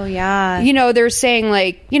 So, you know, they're saying,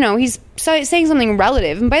 like, you know, he's saying something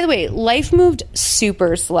relative. And by the way, life moved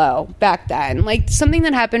super slow back then. Like, something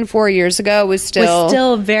that happened 4 years ago was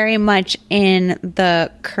still very much in the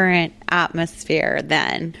current atmosphere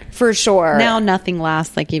then. For sure. Now nothing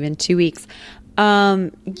lasts, like, even 2 weeks.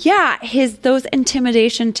 Those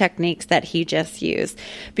intimidation techniques that he just used,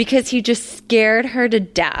 because he just scared her to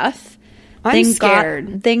death. I'm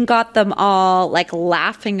scared. Then got them all like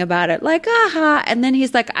laughing about it, like, aha. And then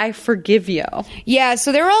he's like, I forgive you. Yeah,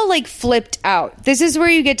 so they're all like flipped out. This is where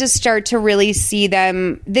you get to start to really see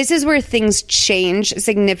them. This is where things change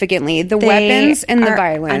significantly. The weapons and the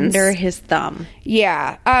violence. Under his thumb.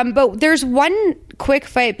 Yeah. But there's one quick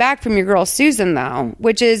fight back from your girl Susan, though,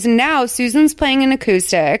 which is now Susan's playing an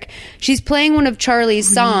acoustic. She's playing one of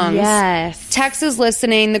Charlie's songs. Yes. Tex is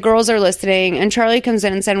listening. The girls are listening. And Charlie comes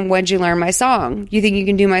in and said, when'd you learn my song? You think you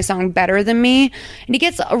can do my song better than me? And he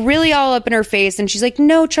gets really all up in her face. And she's like,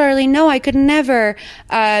 no, Charlie, no, I could never.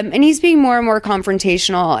 And he's being more and more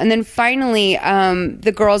confrontational. And then finally,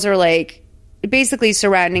 the girls are like, basically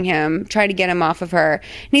surrounding him, trying to get him off of her.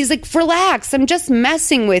 And he's like, relax, I'm just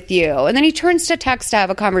messing with you. And then he turns to Tex to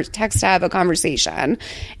have a conversation.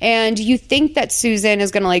 And you think that Susan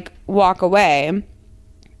is going to like walk away.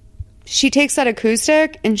 She takes that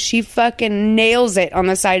acoustic and she fucking nails it on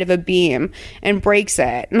the side of a beam and breaks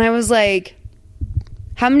it. And I was like,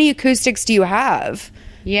 how many acoustics do you have?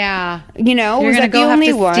 Yeah. You know, you're going to go have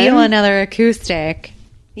to steal another acoustic.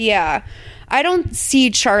 Yeah. I don't see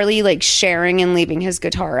Charlie like sharing and leaving his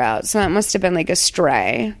guitar out, so that must have been like a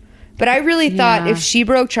stray. But I really thought if she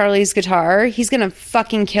broke Charlie's guitar, he's gonna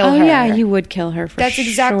fucking kill her. Oh yeah, he would kill her for sure. That's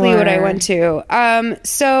exactly what I went to.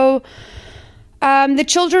 The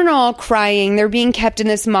children are all crying. They're being kept in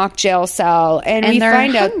this mock jail cell, and we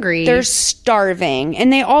find hungry. out they're starving,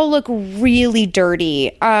 and they all look really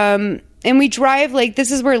dirty. And we drive, like,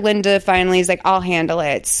 this is where Linda finally is like, I'll handle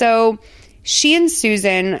it. So she and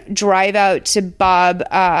Susan drive out to Bob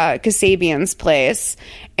Kasabian's place,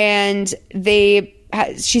 and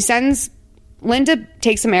Linda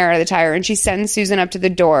takes some air out of the tire, and she sends Susan up to the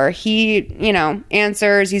door. He,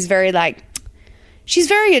 answers. He's very like, she's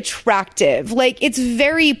very attractive. Like, it's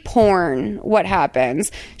very porn what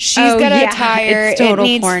happens. She's got a tire. It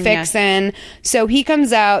needs fixing. Yeah. So he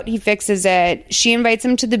comes out. He fixes it. She invites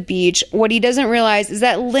him to the beach. What he doesn't realize is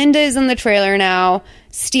that Linda is in the trailer now,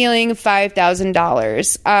 stealing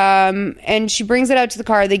 $5,000. And she brings it out to the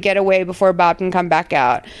car. They get away before Bob can come back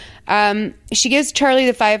out. She gives Charlie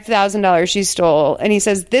the $5,000 she stole. And he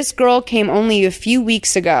says, this girl came only a few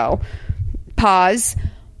weeks ago. Pause.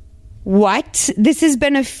 What? This has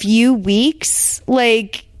been a few weeks?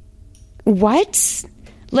 Like, what?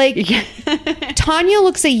 Like, Tanya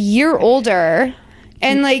looks a year older.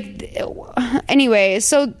 And, like, anyway,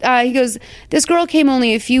 so he goes, this girl came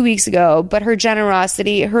only a few weeks ago, but her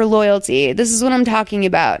generosity, her loyalty, this is what I'm talking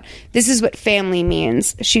about. This is what family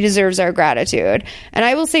means. She deserves our gratitude. And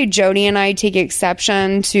I will say Jody and I take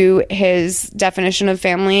exception to his definition of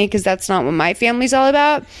family, because that's not what my family's all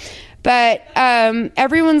about. But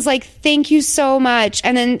everyone's like, thank you so much.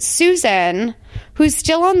 And then Susan, who's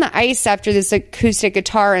still on the ice after this acoustic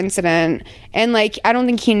guitar incident, and like, I don't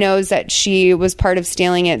think he knows that she was part of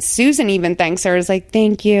stealing it. Susan even thanks her, is like,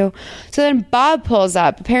 thank you. So then Bob pulls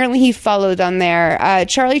up. Apparently he followed them there.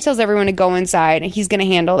 Charlie tells everyone to go inside and he's going to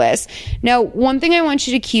handle this. Now, one thing I want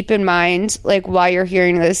you to keep in mind, like, while you're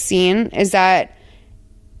hearing this scene, is that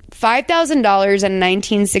 $5,000 in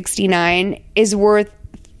 1969 is worth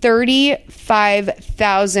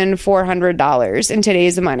 $35,400 in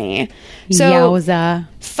today's money. So Yowza.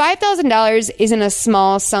 $5,000 isn't a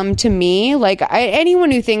small sum to me. Like,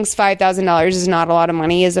 anyone who thinks $5,000 is not a lot of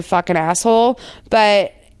money is a fucking asshole.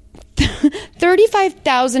 But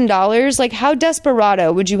 $35,000, like, how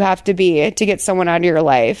desperado would you have to be to get someone out of your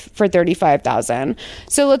life for $35,000?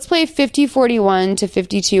 So let's play 5041 to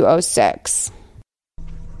 5206.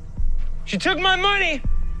 She took my money.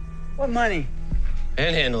 What money?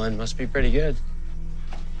 Panhandling must be pretty good.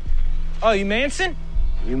 Oh, you Manson?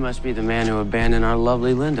 You must be the man who abandoned our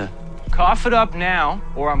lovely Linda. Cough it up now,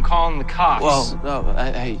 or I'm calling the cops. Whoa, no,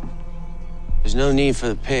 hey, there's no need for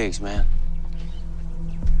the pigs, man.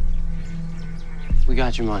 We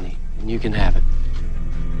got your money, and you can have it.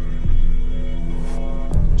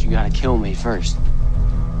 But you gotta kill me first.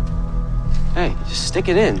 Hey, just stick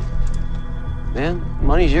it in. Man,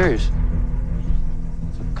 money's yours.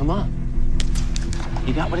 So come on.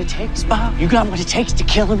 You got what it takes, Bob? You got what it takes to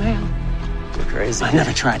kill a man? You're crazy. I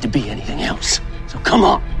never tried to be anything else. So come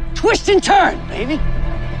on. Twist and turn, baby.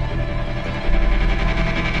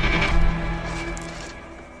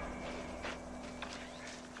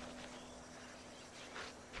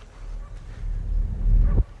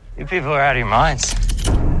 You people are out of your minds.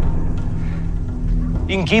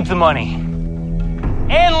 You can keep the money.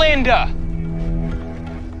 And Linda!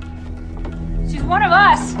 She's one of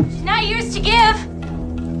us. She's not yours to give.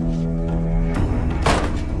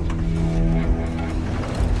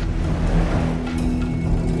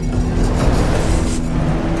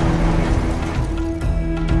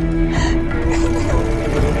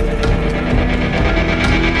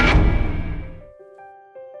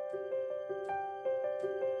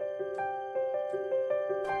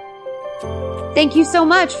 Thank you so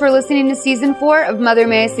much for listening to Season 4 of Mother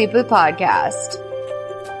May I Sleep With podcast.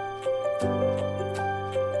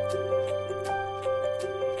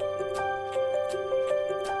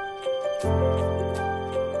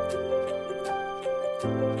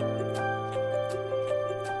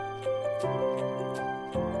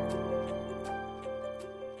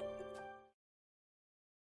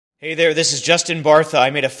 Hey there, this is Justin Bartha.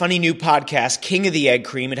 I made a funny new podcast, King of the Egg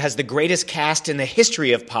Cream. It has the greatest cast in the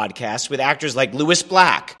history of podcasts with actors like Louis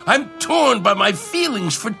Black. I'm torn by my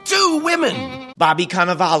feelings for two women. Bobby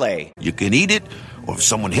Cannavale. You can eat it, or if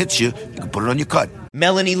someone hits you, you can put it on your cut.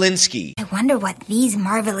 Melanie Linsky. I wonder what these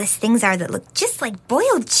marvelous things are that look just like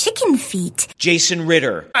boiled chicken feet. Jason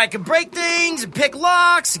Ritter. I can break things and pick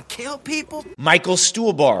locks and kill people. Michael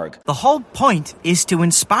Stuhlbarg. The whole point is to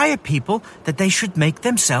inspire people that they should make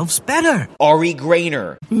themselves better. Ari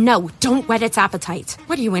Grainer. No, don't whet its appetite.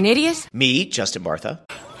 What are you, an idiot? Me, Justin Bartha.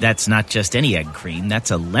 That's not just any egg cream,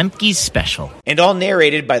 that's a Lemke's special. And all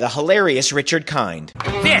narrated by the hilarious Richard Kind.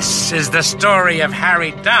 This is the story of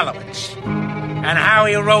Harry Dalowitz and how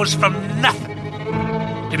he rose from nothing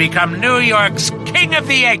to become New York's King of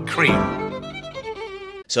the Egg Cream.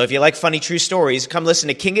 So if you like funny true stories, come listen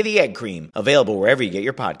to King of the Egg Cream, available wherever you get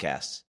your podcasts.